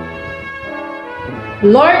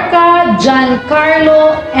 Lorca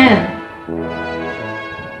Giancarlo M.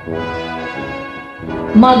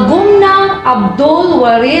 Magumnang Abdul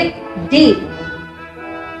Warid D.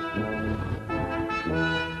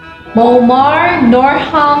 Maumar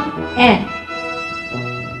Norham N.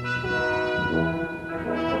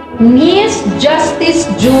 Miss Justice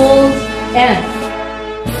Jules M.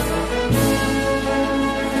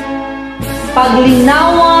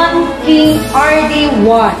 Paglinawan King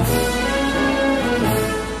RD1.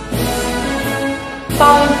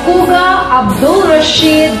 Pangkuga Abdul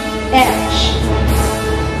Rashid H.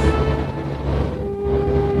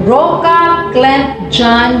 Roca Clint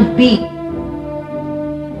John B.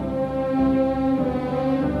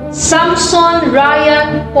 Samson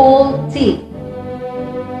Ryan Paul T.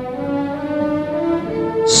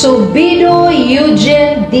 Subido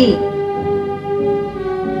Eugene D.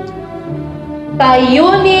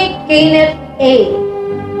 Tayuni Kenneth A.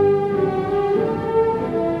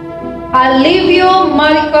 Alivio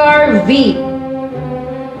Maricar V.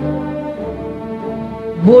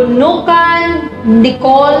 Bunukan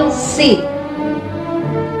Nicole C.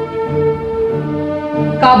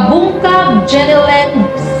 Kabungkag Jeneline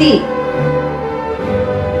C.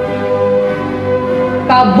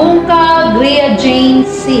 Kabungkag Rhea Jane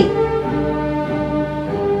C.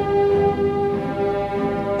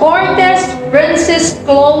 Princess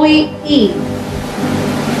Chloe E.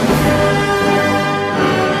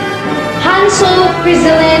 Hansel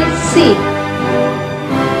Criselin C.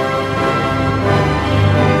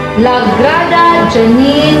 Lagrada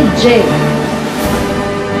Janine J.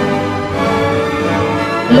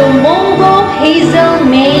 Lumongo Hazel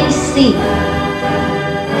May C.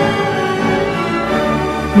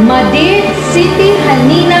 Madrid City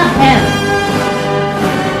Hanina M.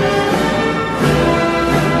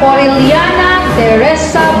 Aureliana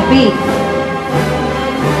Teresa B.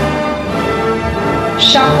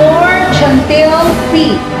 Shakur Chantil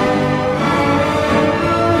P.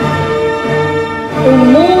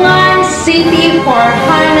 Umungan City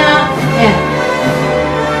Farhana M.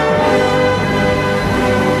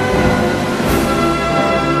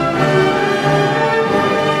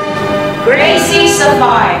 Gracie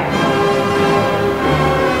Sapphire,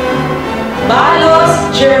 Balos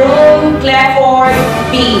Jerome Clifford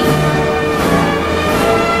B.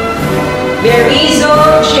 Berizo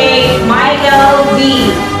J. Michael B.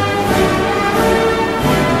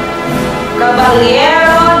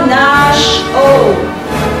 Caballero Nash O.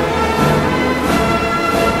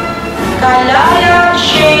 Kalaya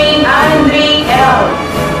Shane Andre L.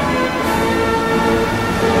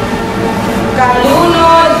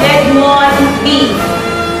 Kalunod Edmond B.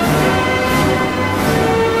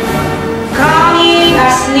 Kami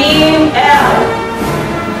Asnim L.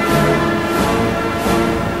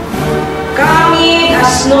 Kami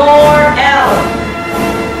Asnor L.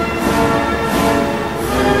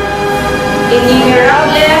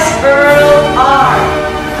 Innumerables Earl R.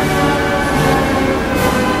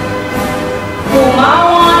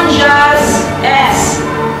 Kumawan Jazz S.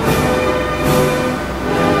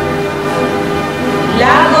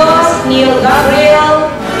 Lagos Neil Gabriel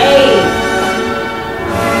A.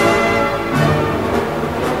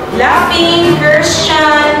 Laping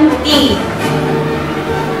Christian T.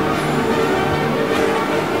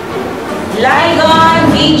 Ligon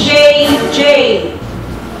BJ J.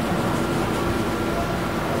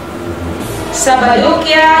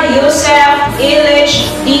 Sabadukia Yosef Ilish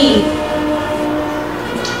D.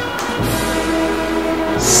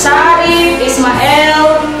 Sarif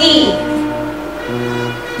Ismael T.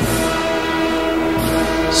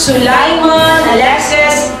 Sulaiman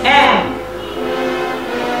Alexis M.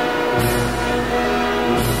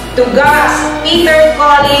 Tugas Peter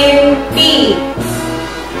Colin P.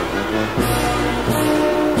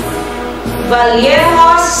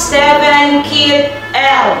 Vallejos Steven Kit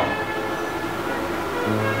L.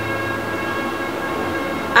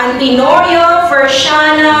 Antinorio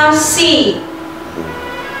Fershana C.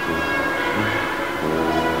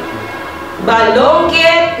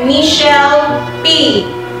 Balongkit Michelle P.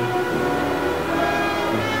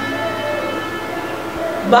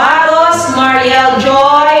 Barros Mariel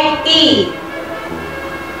Joy T.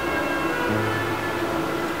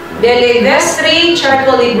 Belivestri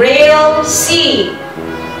Charcolibrail C.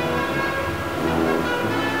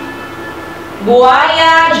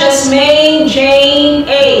 Buaya Jasmine Jane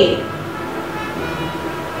A.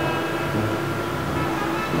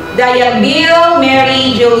 Dayabil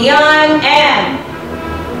Mary Julian M.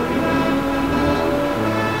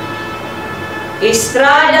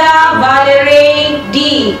 Estrada Valerie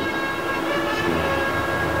D.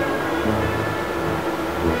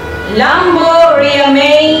 Lambo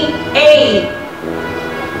Riamay A.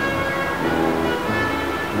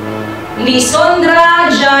 Lisondra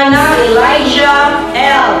Jana Elijah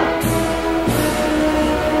L.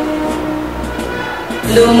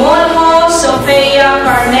 Lumolmo Sofia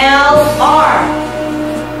Carmel R.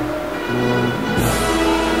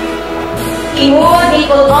 Kimud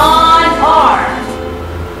Nicolon R.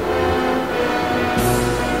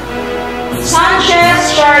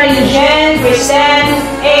 Sanchez Charlie Jen Crescent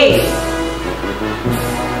A.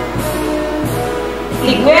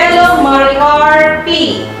 Liguelo Maricar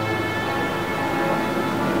P.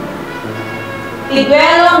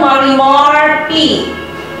 Liguelo Marimar P.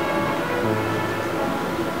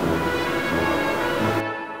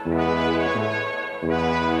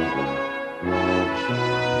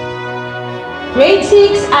 Grade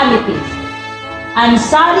 6 Amethyst,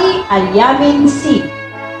 Ansari Alyamin C.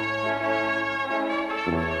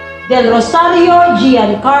 Del Rosario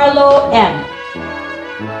Giancarlo M.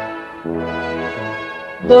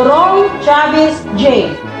 Dorong Travis J.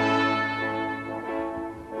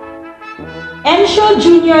 Encho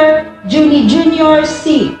Jr. Juni Jr.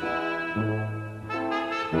 C.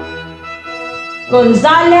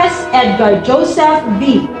 Gonzalez Edgar Joseph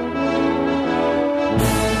B.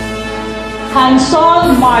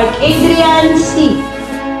 Hansol Mark Adrian C.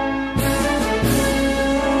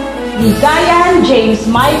 Ligayan James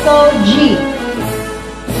Michael G.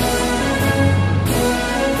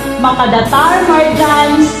 Makadatar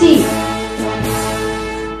Marjan C.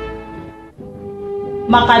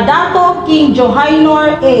 Makadato King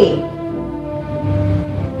Johainor A.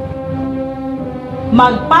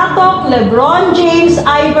 Magpatok Lebron James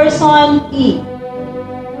Iverson E.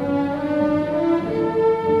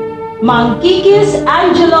 Mangkikis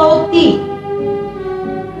Angelo T.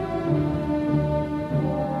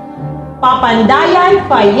 Papandayan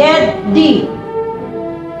Fayed D.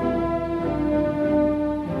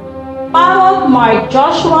 Parov Mark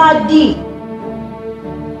Joshua D.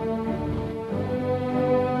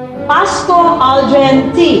 Pasco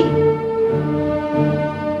Aldrin T.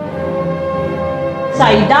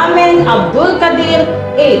 Saidamen Abdul Kadir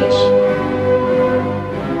H.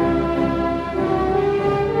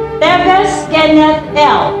 Teves Kenneth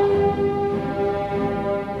L.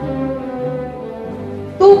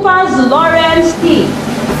 Tupaz Lawrence T.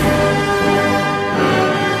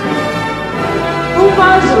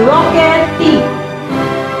 Tupaz Rocket T.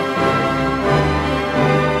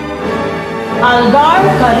 Algar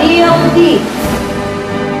Karil D.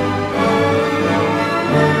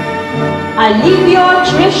 Alivio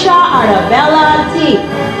Trisha Arabella T.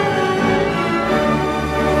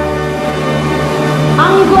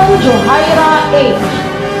 Anggon Johaira H.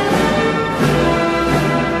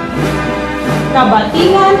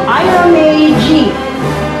 Kabatingan Ira May G.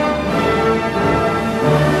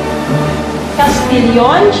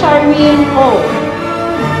 Castillon Charmin O.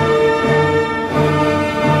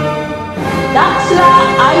 Daxla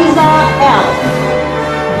Aiza L.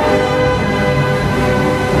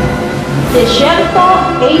 Desierto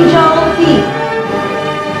Angel P.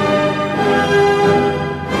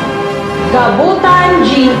 Gabutan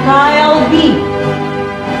G. Kyle B.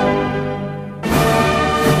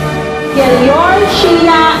 Gelior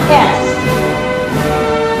Sheena S.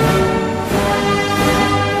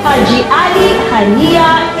 Haji Ali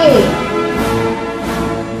Hania A.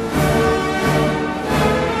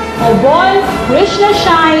 Obol Krishna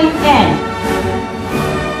Shine N.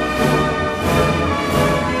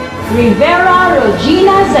 Rivera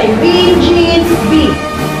Regina Zyrene Jean B.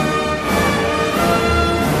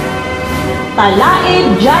 Talaid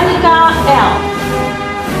Janica L.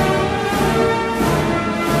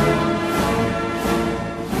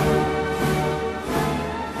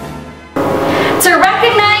 To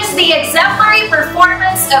recognize the exemplary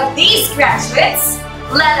performance of these graduates,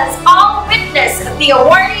 let us all witness the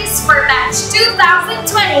awardees for batch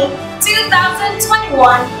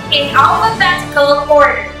 2020-2021 in alphabetical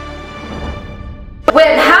order.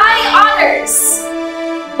 With high honors,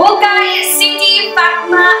 Bukay City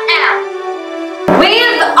Fatma M.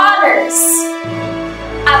 With honors,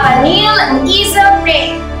 Abanil Ngiza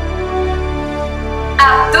Ray.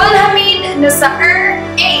 Abdul Hamid Nusair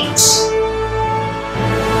H.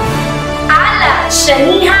 Ala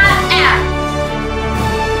Shaniha M.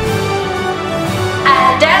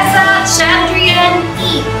 Adesa Chandrian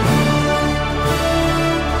E.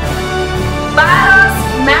 Baros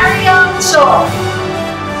Mario Cho.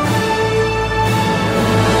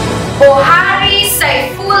 Bohari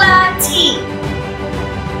Saifullah T.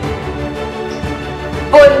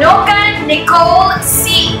 Bonokan Nicole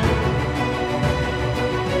C.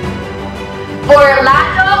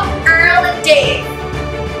 Borlado Earl Dave.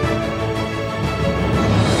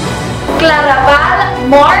 Claraval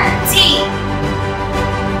Mark T.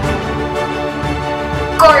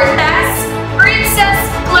 Cortez Princess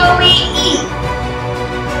Chloe E.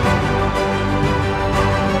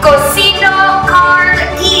 Cosino Carl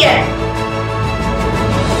Ian.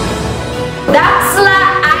 Daxla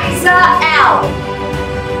Isa L.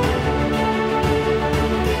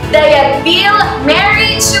 Dayabil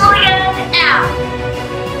Mary Julian M.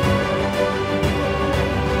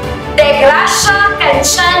 De Gracia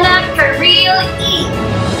Kanchana Karil E.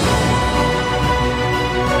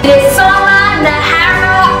 Desoma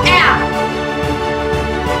Nahara M.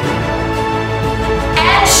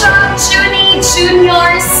 Ensha Juni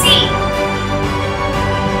Junior C.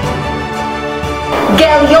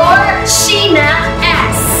 Gelior Sheena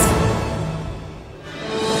S.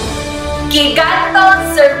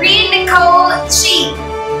 Giganto Serene Nicole G.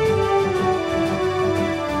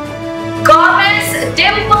 Gomez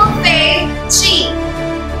Dimple Faye G.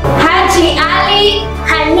 Haji Ali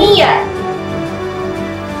Hania.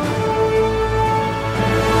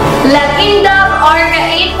 Lagindam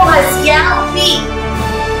Orgain Mohasiel B.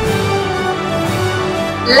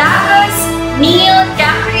 Lagos Neil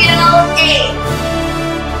Gabriel A.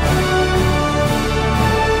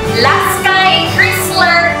 Laskay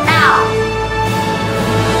Chrysler L.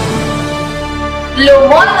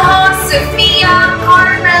 Lumonhos Sophia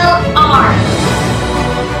Carmel R.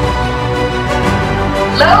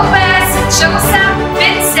 Lopez Joseph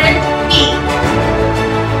Vincent B.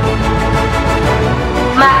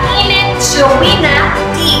 Mainit Joanna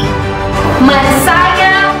D.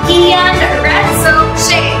 Masaya Ian Renzo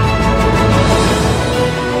J.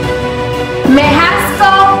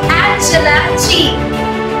 Mehasco Angela G.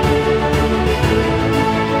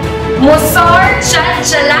 Musor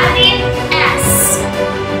Janjalani S.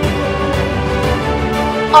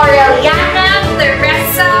 Aureliana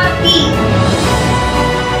Teresa B.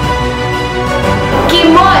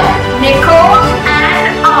 Kimoy Nicole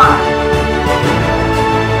Ann R.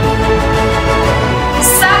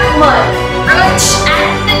 Sagmon Roach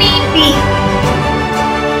Anthony B.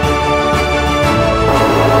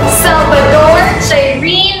 Salvador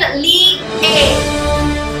Jaireen Lee A.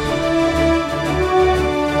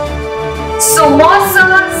 Somoso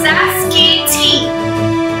Zaski T.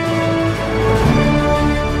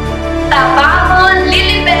 Tabamo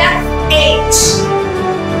Lilibeth H.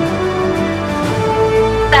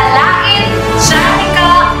 Talain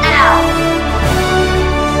Janica L.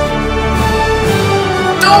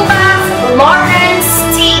 Tubas Lawrence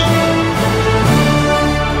T.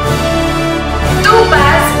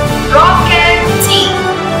 Tubas Rocket T.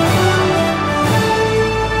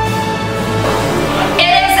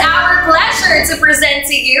 It is our pleasure to present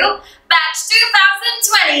to you Batch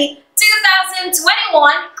 2020-2021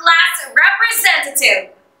 Class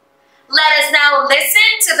Representative. Let us now listen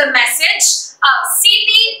to the message of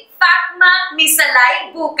Siti Fatma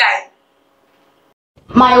Misalay Bukay.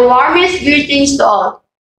 My warmest greetings to all.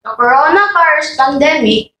 The coronavirus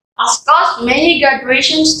pandemic has caused many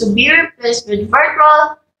graduations to be replaced with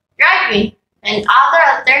virtual, drive-in, and other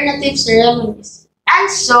alternative ceremonies. And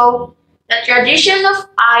so, the tradition of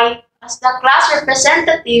I, as the class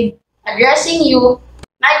representative, addressing you,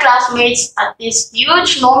 my classmates, at this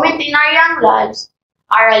huge moment in our young lives,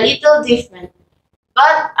 are a little different.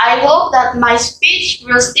 But I hope that my speech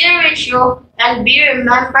will still reach you and be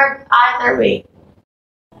remembered either way.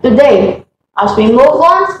 Today, as we move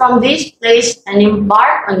on from this place and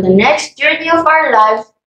embark on the next journey of our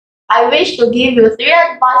lives, I wish to give you 3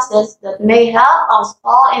 advices that may help us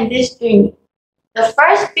all in this journey. The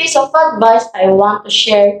first piece of advice I want to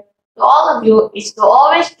share to all of you is to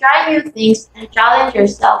always try new things and challenge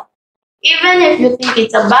yourself, even if you think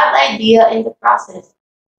it's a bad idea in the process.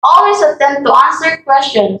 Always attempt to answer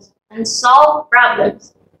questions and solve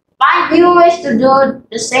problems. Find new ways to do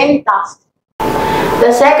the same task.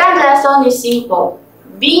 The second lesson is simple.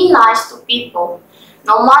 Be nice to people.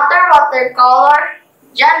 No matter what their color,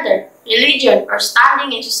 gender, religion, or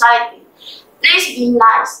standing in society, please be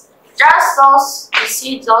nice. Trust sows the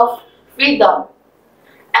seeds of freedom.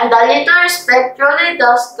 And a little respect truly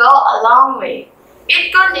does go a long way.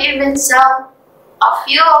 It could even solve a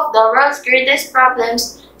few of the world's greatest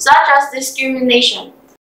problems, such as discrimination.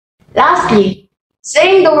 Lastly,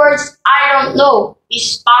 saying the words "I don't know"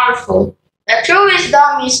 is powerful. The true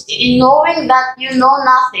wisdom is in knowing that you know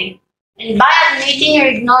nothing, and by admitting your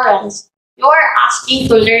ignorance, you are asking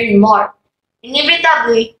to learn more.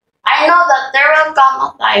 Inevitably, I know that there will come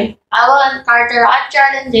a time I will encounter hard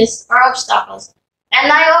challenges or obstacles, and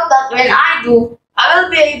I hope that when I do, I will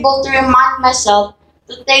be able to remind myself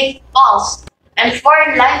to take pause and for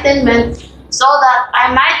enlightenment so that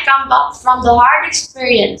I might come back from the hard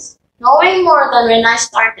experience, knowing more than when I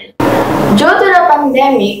started. Due to the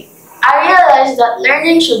pandemic, I realized that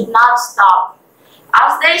learning should not stop.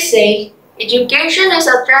 As they say, education is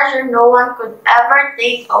a treasure no one could ever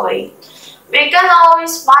take away. We can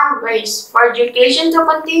always find ways for education to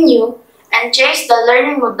continue and chase the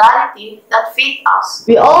learning modality that fit us.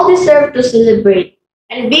 We all deserve to celebrate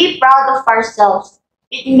and be proud of ourselves.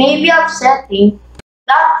 It may be upsetting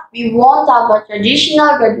that we won't have a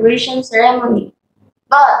traditional graduation ceremony,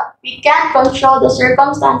 but we can't control the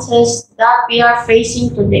circumstances that we are facing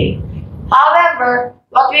today. However,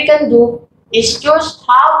 what we can do is choose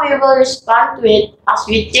how we will respond to it as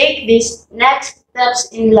we take these next steps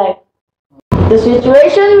in life. The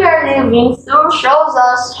situation we are living through shows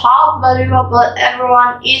us how valuable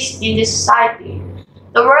everyone is in this society.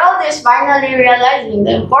 The world is finally realizing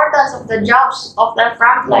the importance of the jobs of the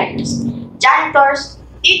frontliners, janitors,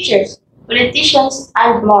 teachers, politicians,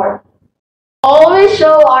 and more. Always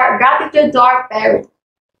show our gratitude to our parents,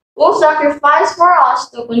 who sacrificed for us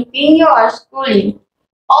to continue our schooling.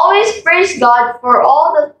 Always praise God for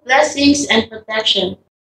all the blessings and protection.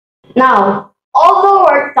 Now, although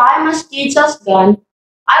our time as kids has gone,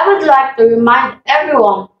 I would like to remind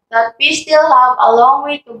everyone that we still have a long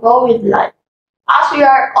way to go with life, as we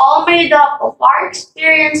are all made up of our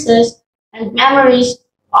experiences and memories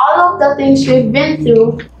All of the things we've been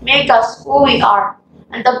through make us who we are.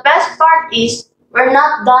 And the best part is, we're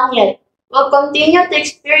not done yet. We'll continue to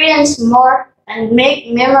experience more and make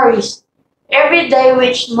memories every day,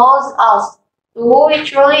 which molds us to who we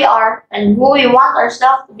truly are and who we want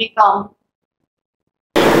ourselves to become.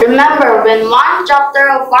 Remember, when one chapter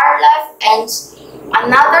of our life ends,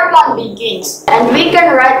 another one begins, and we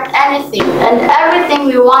can write anything and everything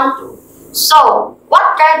we want to. So,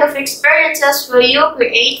 what kind of experiences will you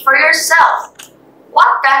create for yourself?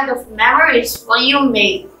 What kind of memories will you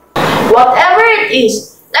make? Whatever it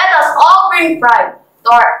is, let us all bring pride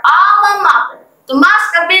to our alma mater, Tomas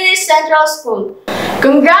Cabili Central School.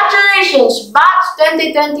 Congratulations, Batch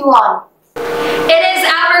 2021! It is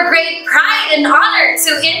our great pride and honor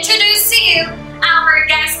to introduce to you our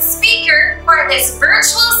guest speaker for this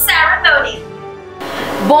virtual ceremony.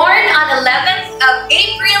 Born on 11th of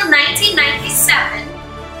April 1997,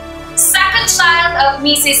 second child of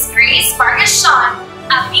Mrs. Grace Bargacion,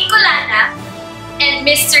 a Bicolana, and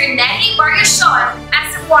Mr. Nenny Bargacion, a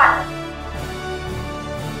Cebuano.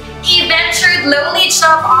 He ventured lowly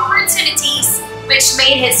job opportunities, which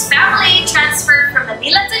made his family transfer from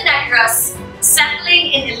Manila to Negros,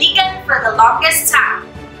 settling in Iligan for the longest time.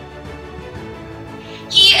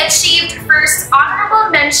 He achieved first honorable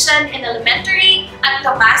mention in elementary at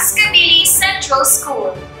Tomas Cabili Central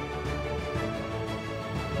School.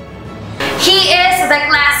 He is the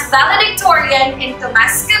class valedictorian in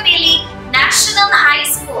Tomas Cabili National High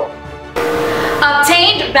School.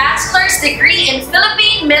 Obtained bachelor's degree in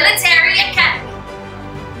Philippine Military Academy.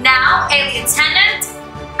 Now a lieutenant,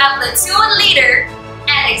 a platoon leader,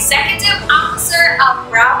 and executive officer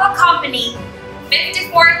of Bravo Company,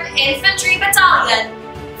 54th Infantry Battalion,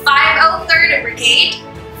 503rd Brigade,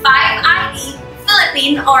 5IE,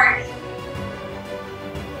 Philippine Army.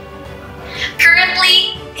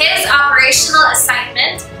 Currently, his operational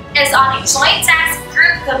assignment is on a Joint Task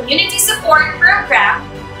Group Community Support Program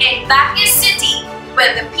in Baguio City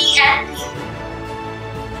with the PNP.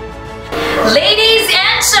 Ladies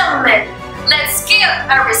and gentlemen, let's give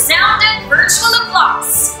a resounding virtual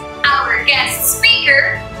applause. Our guest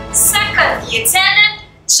speaker, Second Lieutenant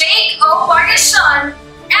Jake O. Bargacion,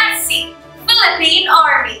 SC, Philippine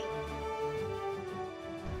Army.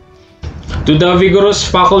 To the vigorous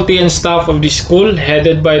faculty and staff of the school,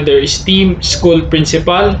 headed by their esteemed school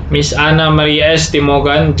principal, Miss Ana Maria S.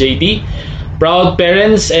 Timogan, JD, proud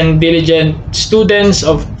parents and diligent students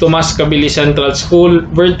of Tomas Cabili Central School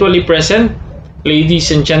virtually present,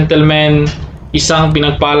 ladies and gentlemen, isang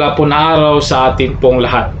pinagpala po na araw sa atin pong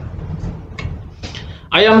lahat.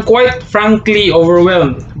 I am quite frankly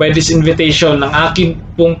overwhelmed by this invitation ng aking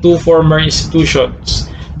pong two former institutions.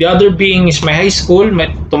 The other being is my high school,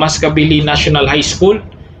 Tomas Cabili National High School,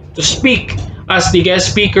 to speak as the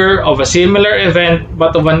guest speaker of a similar event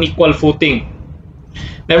but of an equal footing.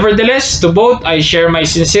 Nevertheless, to both, I share my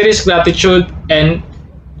sincerest gratitude and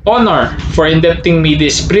honor for indebting me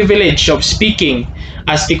this privilege of speaking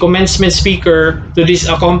as the commencement speaker to these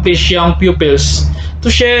accomplished young pupils to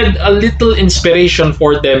shed a little inspiration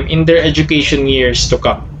for them in their education years to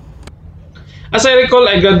come. As I recall,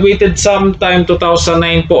 I graduated sometime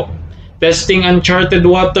 2009 po, testing uncharted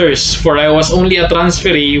waters, for I was only a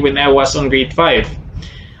transferee when I was on grade 5.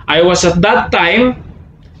 I was at that time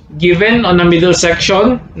given on a middle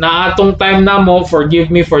section na atong time na mo, forgive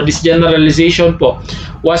me for this generalization po,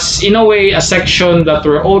 was in a way a section that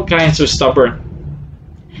were all kinds of stubborn.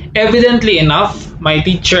 Evidently enough, my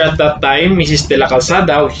teacher at that time, Mrs. De La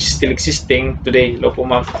Calzada, which is still existing today, hello po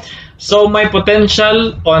ma'am, saw my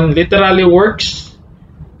potential on literary works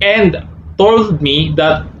and told me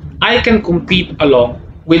that I can compete along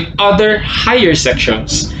with other higher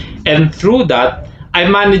sections, and through that, I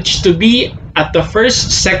managed to be at the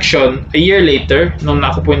first section a year later, nung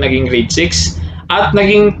ako po naging grade 6, at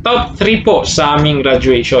naging top 3 po sa aming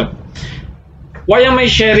graduation. Why am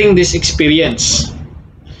I sharing this experience?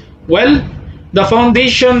 Well, the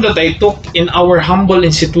foundation that I took in our humble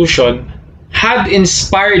institution had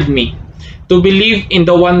inspired me to believe in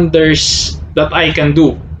the wonders that I can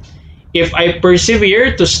do if I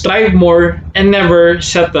persevere to strive more and never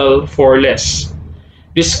settle for less.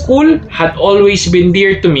 The school had always been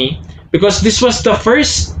dear to me because this was the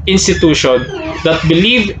first institution that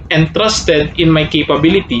believed and trusted in my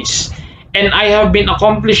capabilities, and I have been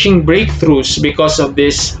accomplishing breakthroughs because of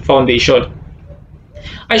this foundation.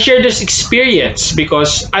 I share this experience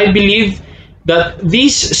because I believe that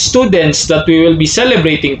these students that we will be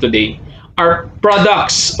celebrating today are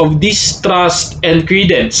products of this trust and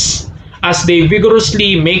credence as they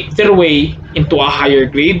vigorously make their way into a higher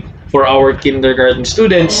grade for our kindergarten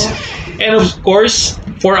students, and of course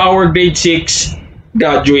for our grade 6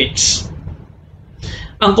 graduates.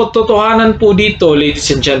 Ang katotohanan po dito,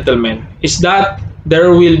 ladies and gentlemen, is that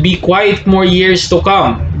there will be quite more years to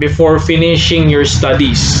come before finishing your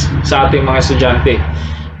studies sa ating mga estudyante.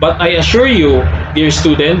 But I assure you, dear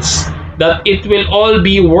students, that it will all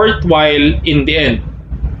be worthwhile in the end.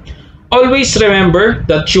 Always remember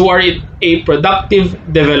that you are in a productive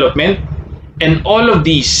development, and all of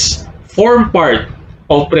these form part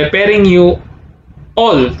of preparing you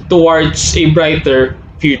all towards a brighter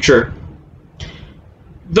future.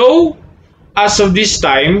 Though, as of this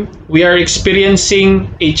time, we are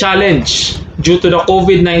experiencing a challenge due to the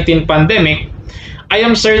COVID-19 pandemic, I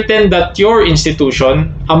am certain that your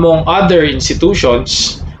institution, among other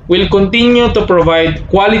institutions, will continue to provide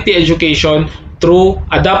quality education through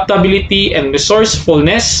adaptability and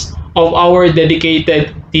resourcefulness of our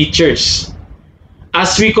dedicated teachers.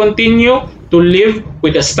 As we continue to live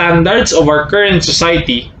with the standards of our current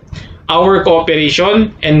society, our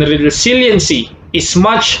cooperation and resiliency is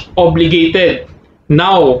much obligated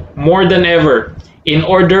now more than ever in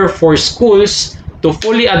order for schools to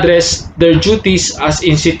fully address their duties as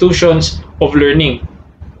institutions of learning.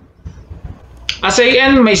 As I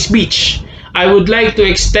end my speech, I would like to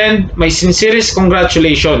extend my sincerest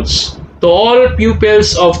congratulations to all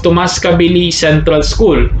pupils of Tomas Cabili Central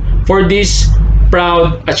School for this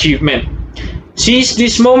proud achievement. Seize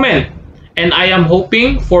this moment, and I am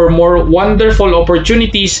hoping for more wonderful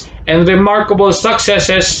opportunities and remarkable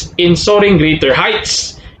successes in soaring greater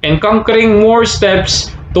heights and conquering more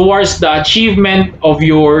steps towards the achievement of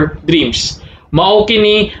your dreams. Mao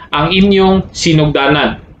kini ang inyong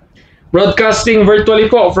sinugdanan. Broadcasting virtually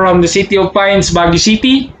po from the City of Pines, Baguio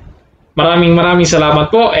City. Maraming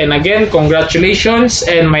salamat po, and again, congratulations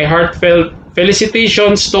and my heartfelt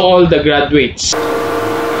felicitations to all the graduates.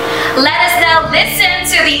 Let us now listen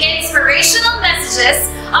to the inspirational messages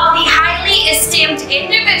of the highly esteemed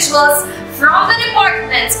individuals from the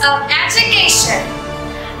Department of Education.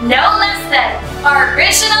 No less than our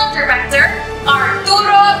Regional Director,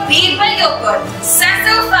 Arturo B. Bayokot,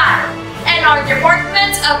 CESO-5, and our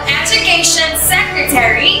Department of Education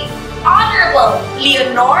Secretary, Honorable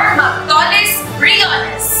Leonor Magtolis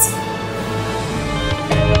Briones.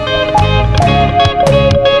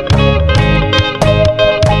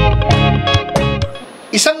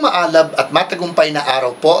 Isang maalab at matagumpay na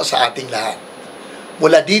araw po sa ating lahat.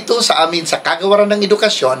 Mula dito sa amin sa Kagawaran ng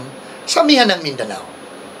Edukasyon sa Amihan ng Mindanao.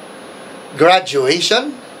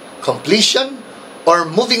 Graduation, completion, or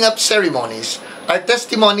moving up ceremonies are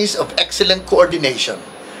testimonies of excellent coordination,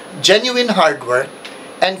 genuine hard work,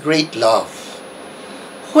 and great love.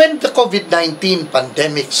 When the COVID-19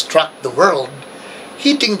 pandemic struck the world,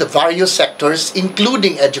 hitting the various sectors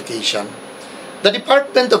including education, the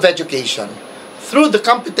Department of Education, through the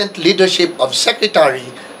competent leadership of Secretary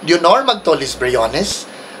Leonor Magtolis Briones,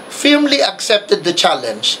 firmly accepted the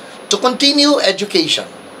challenge to continue education,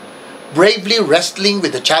 bravely wrestling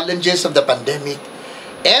with the challenges of the pandemic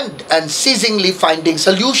and unceasingly finding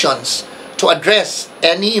solutions to address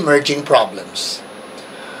any emerging problems.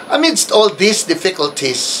 Amidst all these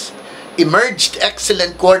difficulties, emerged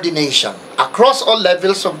excellent coordination across all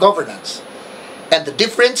levels of governance and the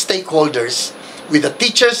different stakeholders, with the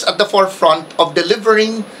teachers at the forefront of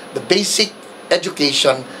delivering the basic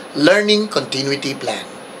education learning continuity plan.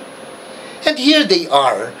 And here they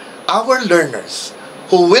are, our learners,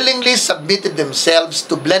 who willingly submitted themselves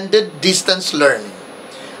to blended distance learning,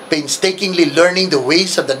 painstakingly learning the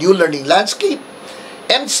ways of the new learning landscape,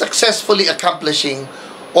 and successfully accomplishing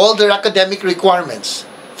all their academic requirements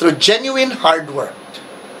through genuine hard work.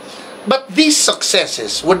 But these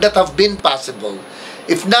successes would not have been possible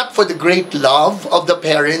if not for the great love of the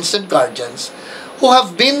parents and guardians who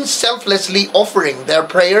have been selflessly offering their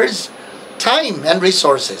prayers, time, and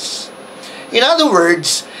resources. In other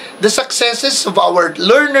words, the successes of our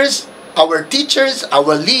learners, our teachers,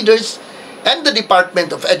 our leaders, and the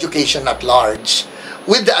Department of Education at large,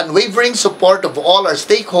 with the unwavering support of all our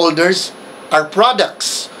stakeholders, are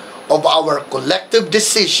products of our collective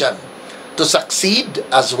decision to succeed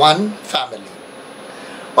as one family.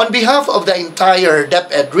 On behalf of the entire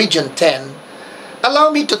DepEd Region 10, allow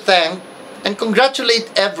me to thank and congratulate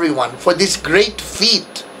everyone for this great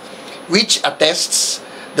feat, which attests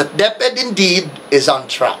that DepEd indeed is on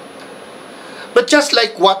track. But just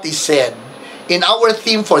like what is said in our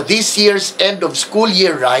theme for this year's end of school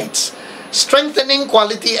year rites, strengthening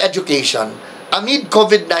quality education amid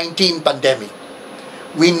COVID-19 pandemic,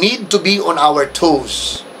 we need to be on our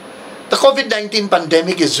toes. The COVID-19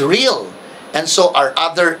 pandemic is real, and so are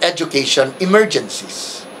other education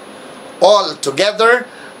emergencies. All together,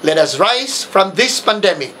 let us rise from this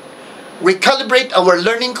pandemic, recalibrate our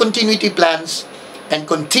learning continuity plans, and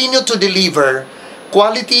continue to deliver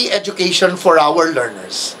quality education for our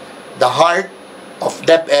learners, the heart of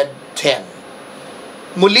DepEd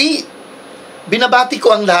 10. Muli, binabati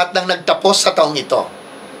ko ang lahat ng nagtapos sa taong ito.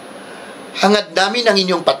 Hangad namin ang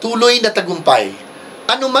inyong patuloy na tagumpay,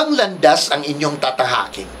 anumang landas ang inyong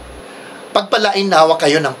tatahakin. Pagpalain nawa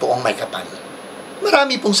kayo ng poong may kapal.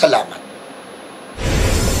 Marami pong salamat.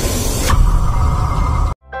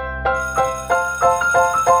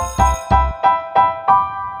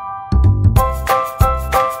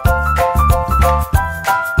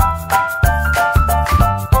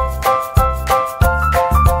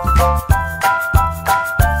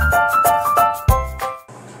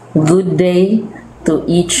 Good day to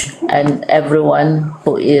each and everyone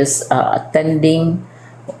who is attending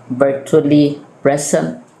virtually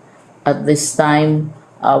present at this time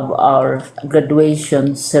of our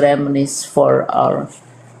graduation ceremonies for our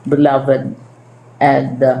beloved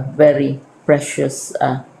and very precious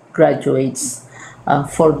graduates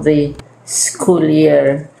for the school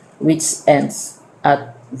year which ends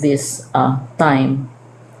at this time.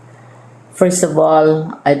 First of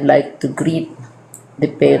all, I'd like to greet the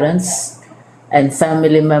parents and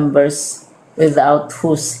family members without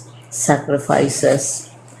whose sacrifices,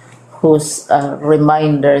 whose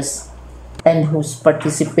reminders, and whose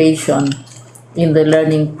participation in the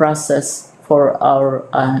learning process for our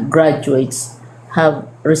graduates have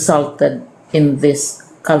resulted in this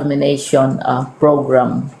culmination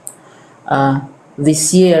program. This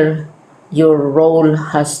year, your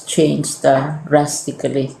role has changed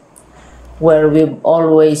drastically, where we've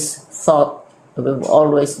always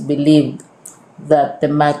believed that the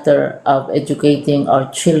matter of educating our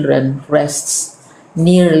children rests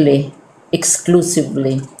nearly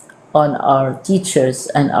exclusively on our teachers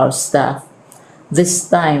and our staff. This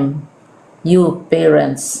time, you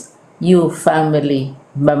parents, you family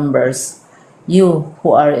members, you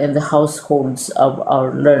who are in the households of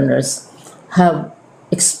our learners have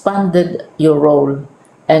expanded your role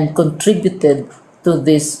and contributed to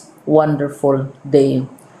this wonderful day,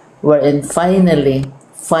 wherein finally,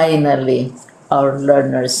 our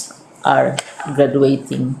learners are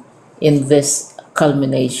graduating in this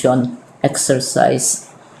culmination exercise.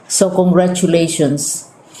 So congratulations,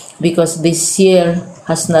 because this year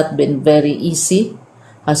has not been very easy,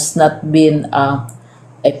 has not been a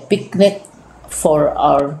picnic for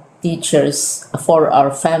our teachers, for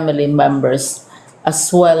our family members,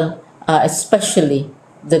 as well, especially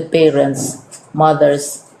the parents,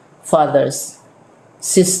 mothers, fathers,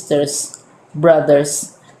 sisters,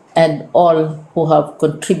 brothers, and all who have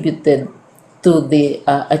contributed to the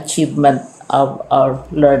achievement of our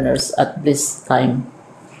learners at this time.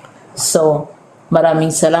 So,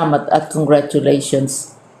 maraming salamat at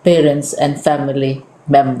congratulations, parents and family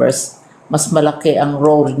members. Mas malaki ang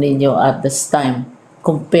role ninyo at this time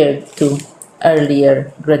compared to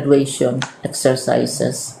earlier graduation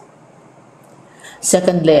exercises.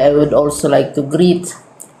 Secondly, I would also like to greet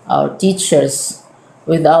our teachers,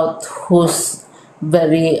 without whose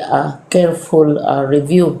very careful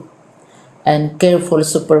review and careful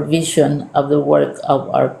supervision of the work of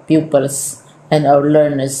our pupils and our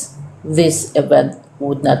learners, this event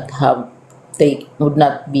would not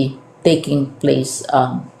be taking place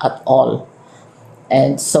at all.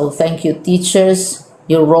 And so thank you, teachers.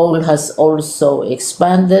 Your role has also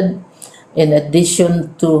expanded, in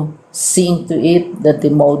addition to seeing to it that the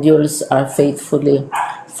modules are faithfully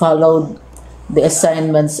followed, the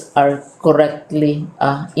assignments are correctly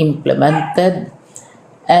implemented,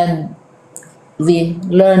 and the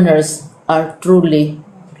learners are truly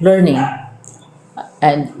learning.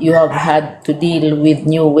 And you have had to deal with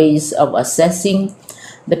new ways of assessing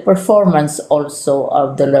the performance also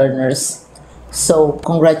of the learners. So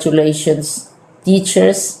congratulations,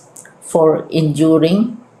 teachers, for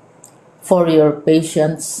enduring, for your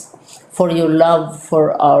patience, for your love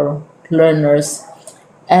for our learners,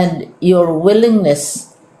 and your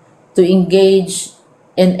willingness to engage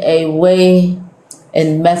in a way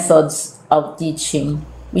and methods of teaching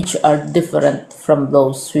which are different from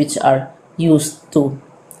those which are used to.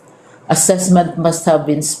 Assessment must have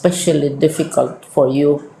been especially difficult for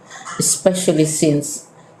you, especially since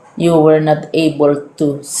you were not able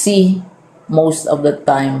to see most of the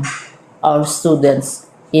time our students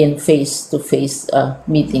in face-to-face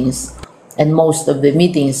meetings, and most of the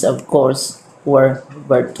meetings, of course, were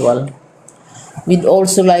virtual. We'd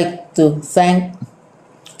also like to thank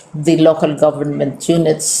the local government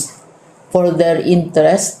units for their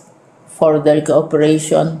interest, for their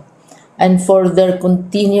cooperation, and for their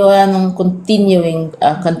continuing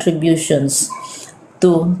contributions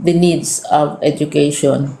to the needs of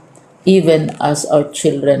education, even as our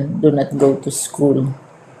children do not go to school.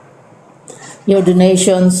 Your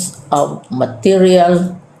donations of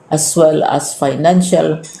material as well as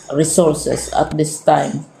financial resources at this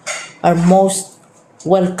time are most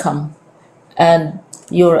welcome, and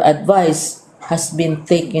your advice has been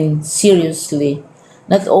taken seriously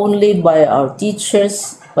not only by our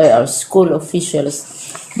teachers, by our school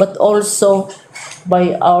officials, but also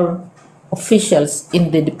by our officials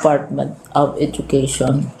in the Department of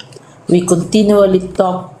Education. We continually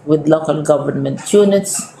talk with local government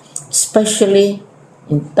units, especially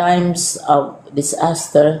in times of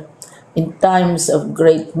disaster, in times of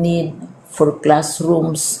great need for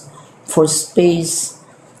classrooms, for space,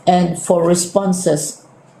 and for responses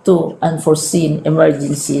to unforeseen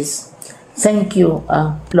emergencies. Thank you,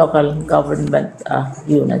 local government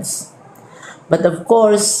units. But of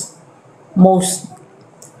course, most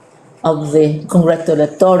of the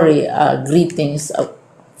congratulatory greetings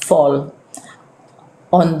fall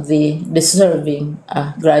on the deserving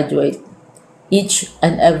graduate. Each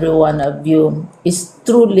and every one of you is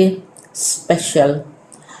truly special.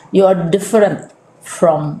 You are different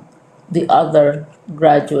from the other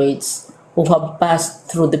graduates who have passed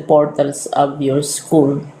through the portals of your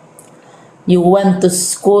school. You went to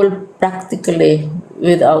school practically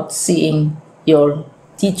without seeing your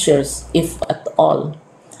teachers, if at all.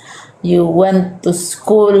 You went to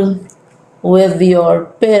school with your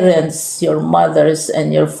parents, your mothers,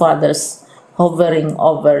 and your fathers hovering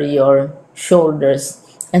over your shoulders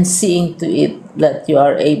and seeing to it that you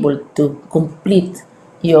are able to complete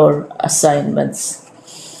your assignments.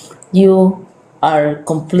 You are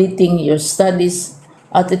completing your studies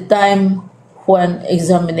at a time when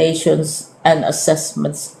examinations and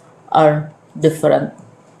assessments are different.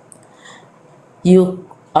 You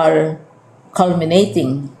are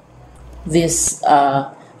culminating these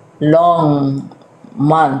long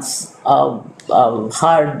months of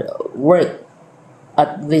hard work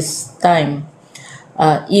at this time,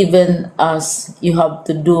 even as you have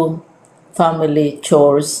to do family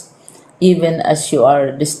chores, even as you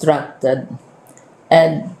are distracted,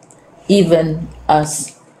 and even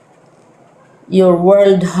as your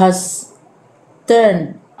world has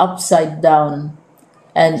turned upside down,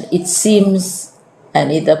 and it seems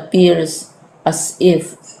and it appears as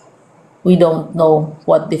if we don't know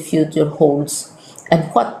what the future holds and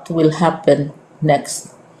what will happen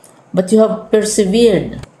next. But you have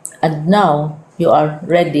persevered, and now you are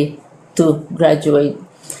ready to graduate.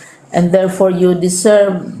 And therefore, you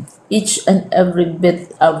deserve each and every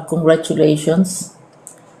bit of congratulations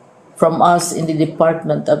from us in the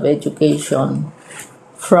Department of Education,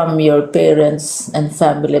 from your parents and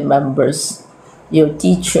family members, your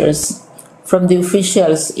teachers, from the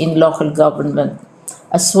officials in local government,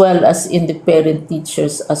 as well as in the Parent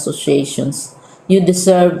Teachers Associations. You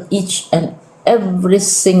deserve each and every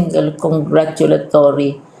single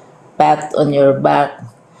congratulatory pat on your back,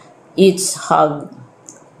 each hug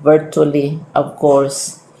virtually, of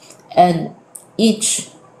course, and each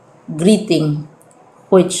greeting,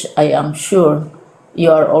 which I am sure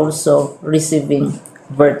you are also receiving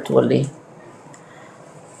virtually.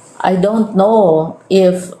 I don't know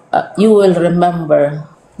if you will remember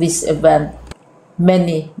this event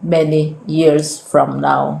many years from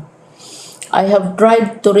now. I have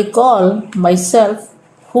tried to recall myself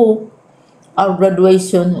who our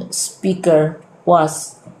graduation speaker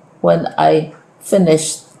was when I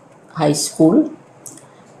finished high school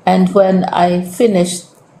and when I finished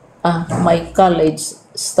my college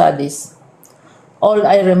studies. All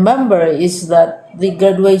I remember is that the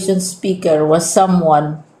graduation speaker was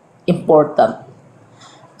someone important,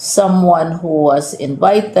 someone who was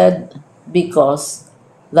invited because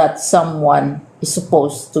that someone is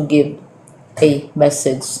supposed to give a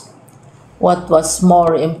message. What was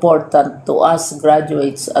more important to us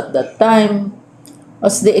graduates at that time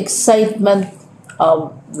was the excitement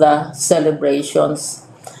of the celebrations,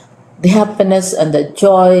 the happiness and the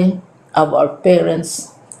joy of our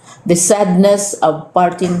parents, the sadness of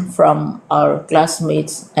parting from our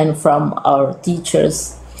classmates and from our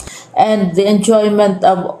teachers, and the enjoyment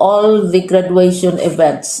of all the graduation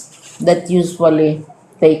events that usually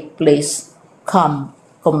take place come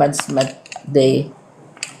commencement day.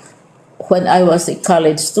 When I was a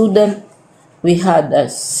college student, we had a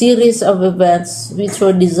series of events which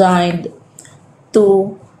were designed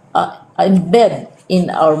to embed in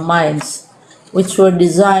our minds, which were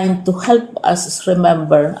designed to help us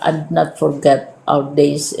remember and not forget our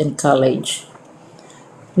days in college.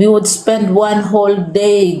 We would spend one whole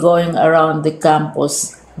day going around the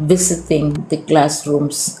campus, visiting the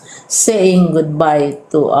classrooms, saying goodbye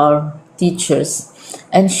to our teachers,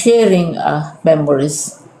 and sharing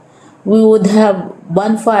memories. we would have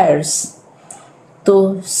bonfires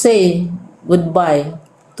to say goodbye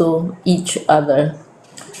to each other.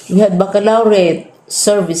 We had baccalaureate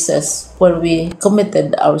services where we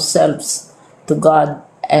committed ourselves to God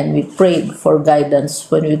and we prayed for guidance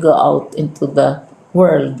when we go out into the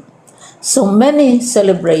world. So many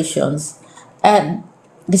celebrations, and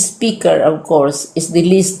the speaker, of course, is the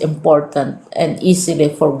least important and easily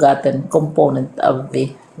forgotten component of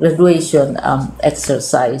the graduation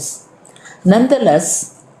exercise.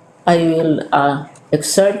 Nonetheless, I will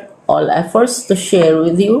exert all efforts to share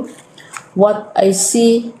with you what I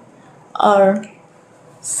see are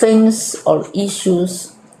things or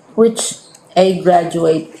issues which a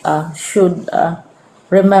graduate should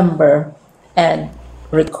remember and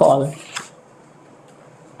recall.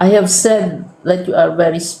 I have said that you are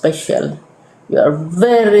very special. You are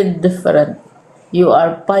very different. You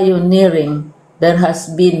are pioneering. There has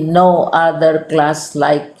been no other class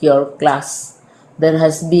like your class. There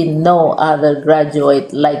has been no other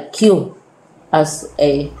graduate like you as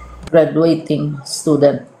a graduating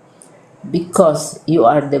student, because you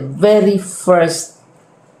are the very first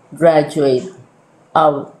graduate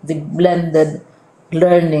of the blended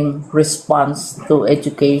learning response to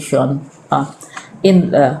education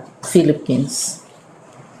in the Philippines.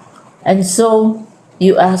 And so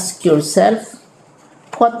you ask yourself,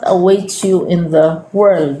 what awaits you in the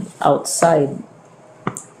world outside?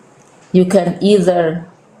 You can either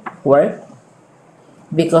work,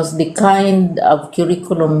 because the kind of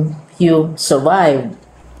curriculum you survived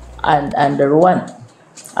and underwent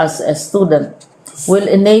as a student will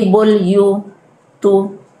enable you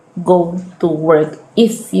to go to work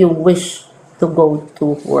if you wish to go to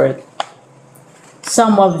work.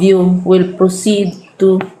 Some of you will proceed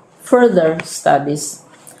to further studies,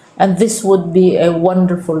 and this would be a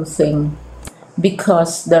wonderful thing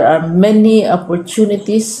because there are many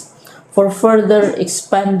opportunities for further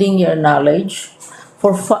expanding your knowledge,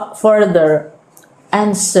 for further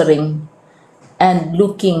answering and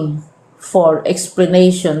looking for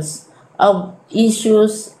explanations of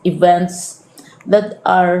issues, events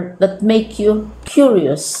that make you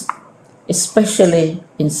curious, especially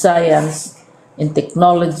in science, in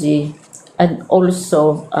technology, and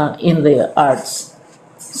also in the arts.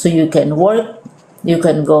 So you can work, you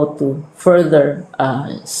can go to further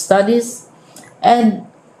studies, and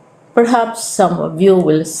perhaps some of you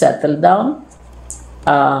will settle down,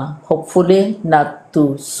 hopefully not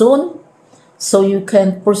too soon, so you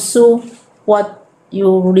can pursue what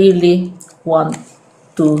you really want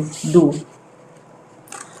to do.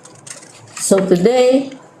 So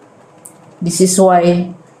today, this is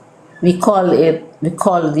why we call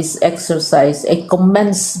this exercise a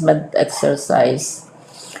commencement exercise.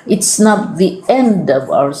 It's not the end of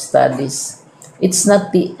our studies. It's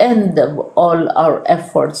not the end of all our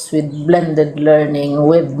efforts with blended learning,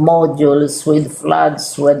 with modules, with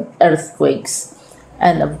floods, with earthquakes,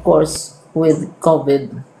 and of course with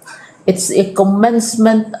COVID. It's a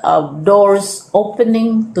commencement of doors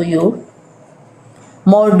opening to you.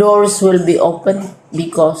 More doors will be opened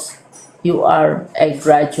because you are a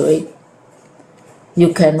graduate.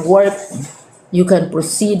 You can work, you can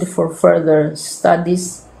proceed for further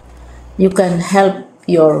studies, you can help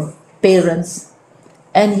your parents,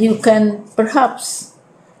 and you can perhaps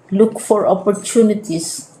look for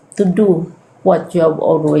opportunities to do what you have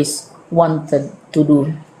always wanted to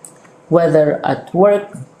do, whether at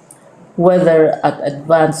work, whether at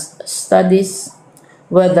advanced studies,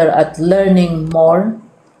 whether at learning more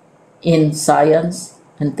in science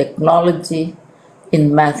and technology,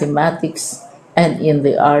 in mathematics, and in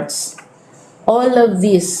the arts. All of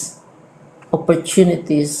these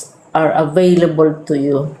opportunities are available to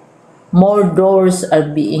you. More doors are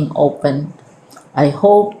being opened. I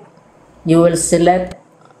hope you will select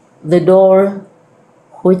the door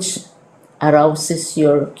which arouses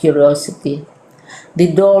your curiosity,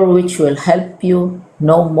 the door which will help you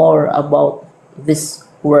know more about this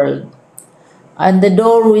world, and the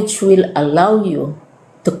door which will allow you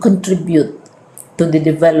to contribute to the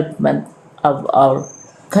development of our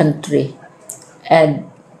country and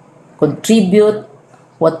contribute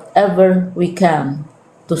whatever we can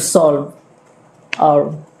to solve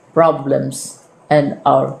our problems and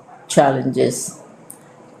our challenges.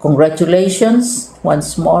 Congratulations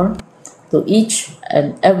once more to each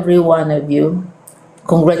and every one of you.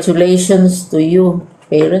 Congratulations to you,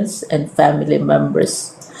 parents and family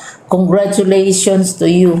members. Congratulations to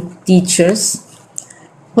you, teachers.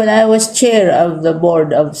 When I was chair of the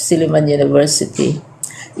board of Silliman University,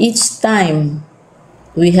 each time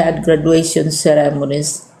we had graduation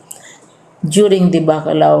ceremonies during the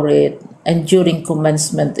baccalaureate and during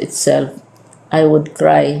commencement itself, I would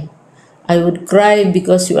cry I would cry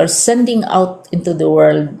because you are sending out into the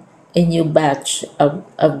world a new batch of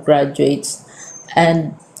graduates,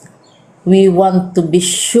 and we want to be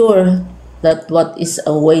sure that what is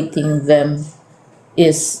awaiting them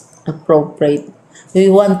is appropriate. We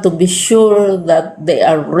want to be sure that they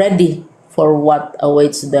are ready for what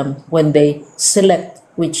awaits them when they select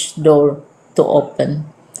which door to open.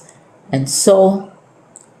 And so,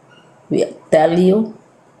 we tell you,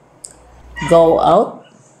 go out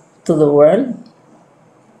to the world,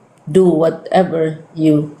 do whatever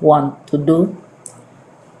you want to do.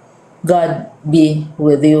 God be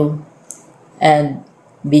with you, and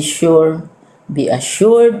be assured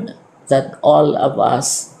that all of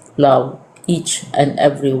us love each and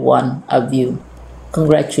every one of you.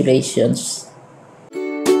 Congratulations.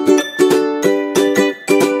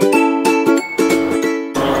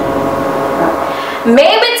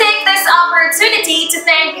 May we take this opportunity to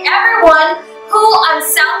thank everyone who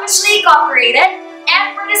unselfishly cooperated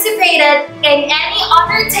and participated in any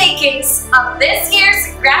undertakings of this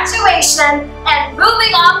year's graduation and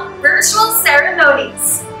moving on virtual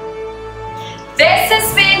ceremonies. This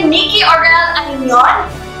has been Nikki Orel Aninion.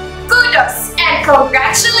 Kudos and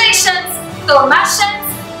congratulations, Tomasians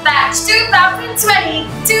Batch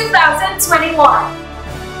 2020-2021.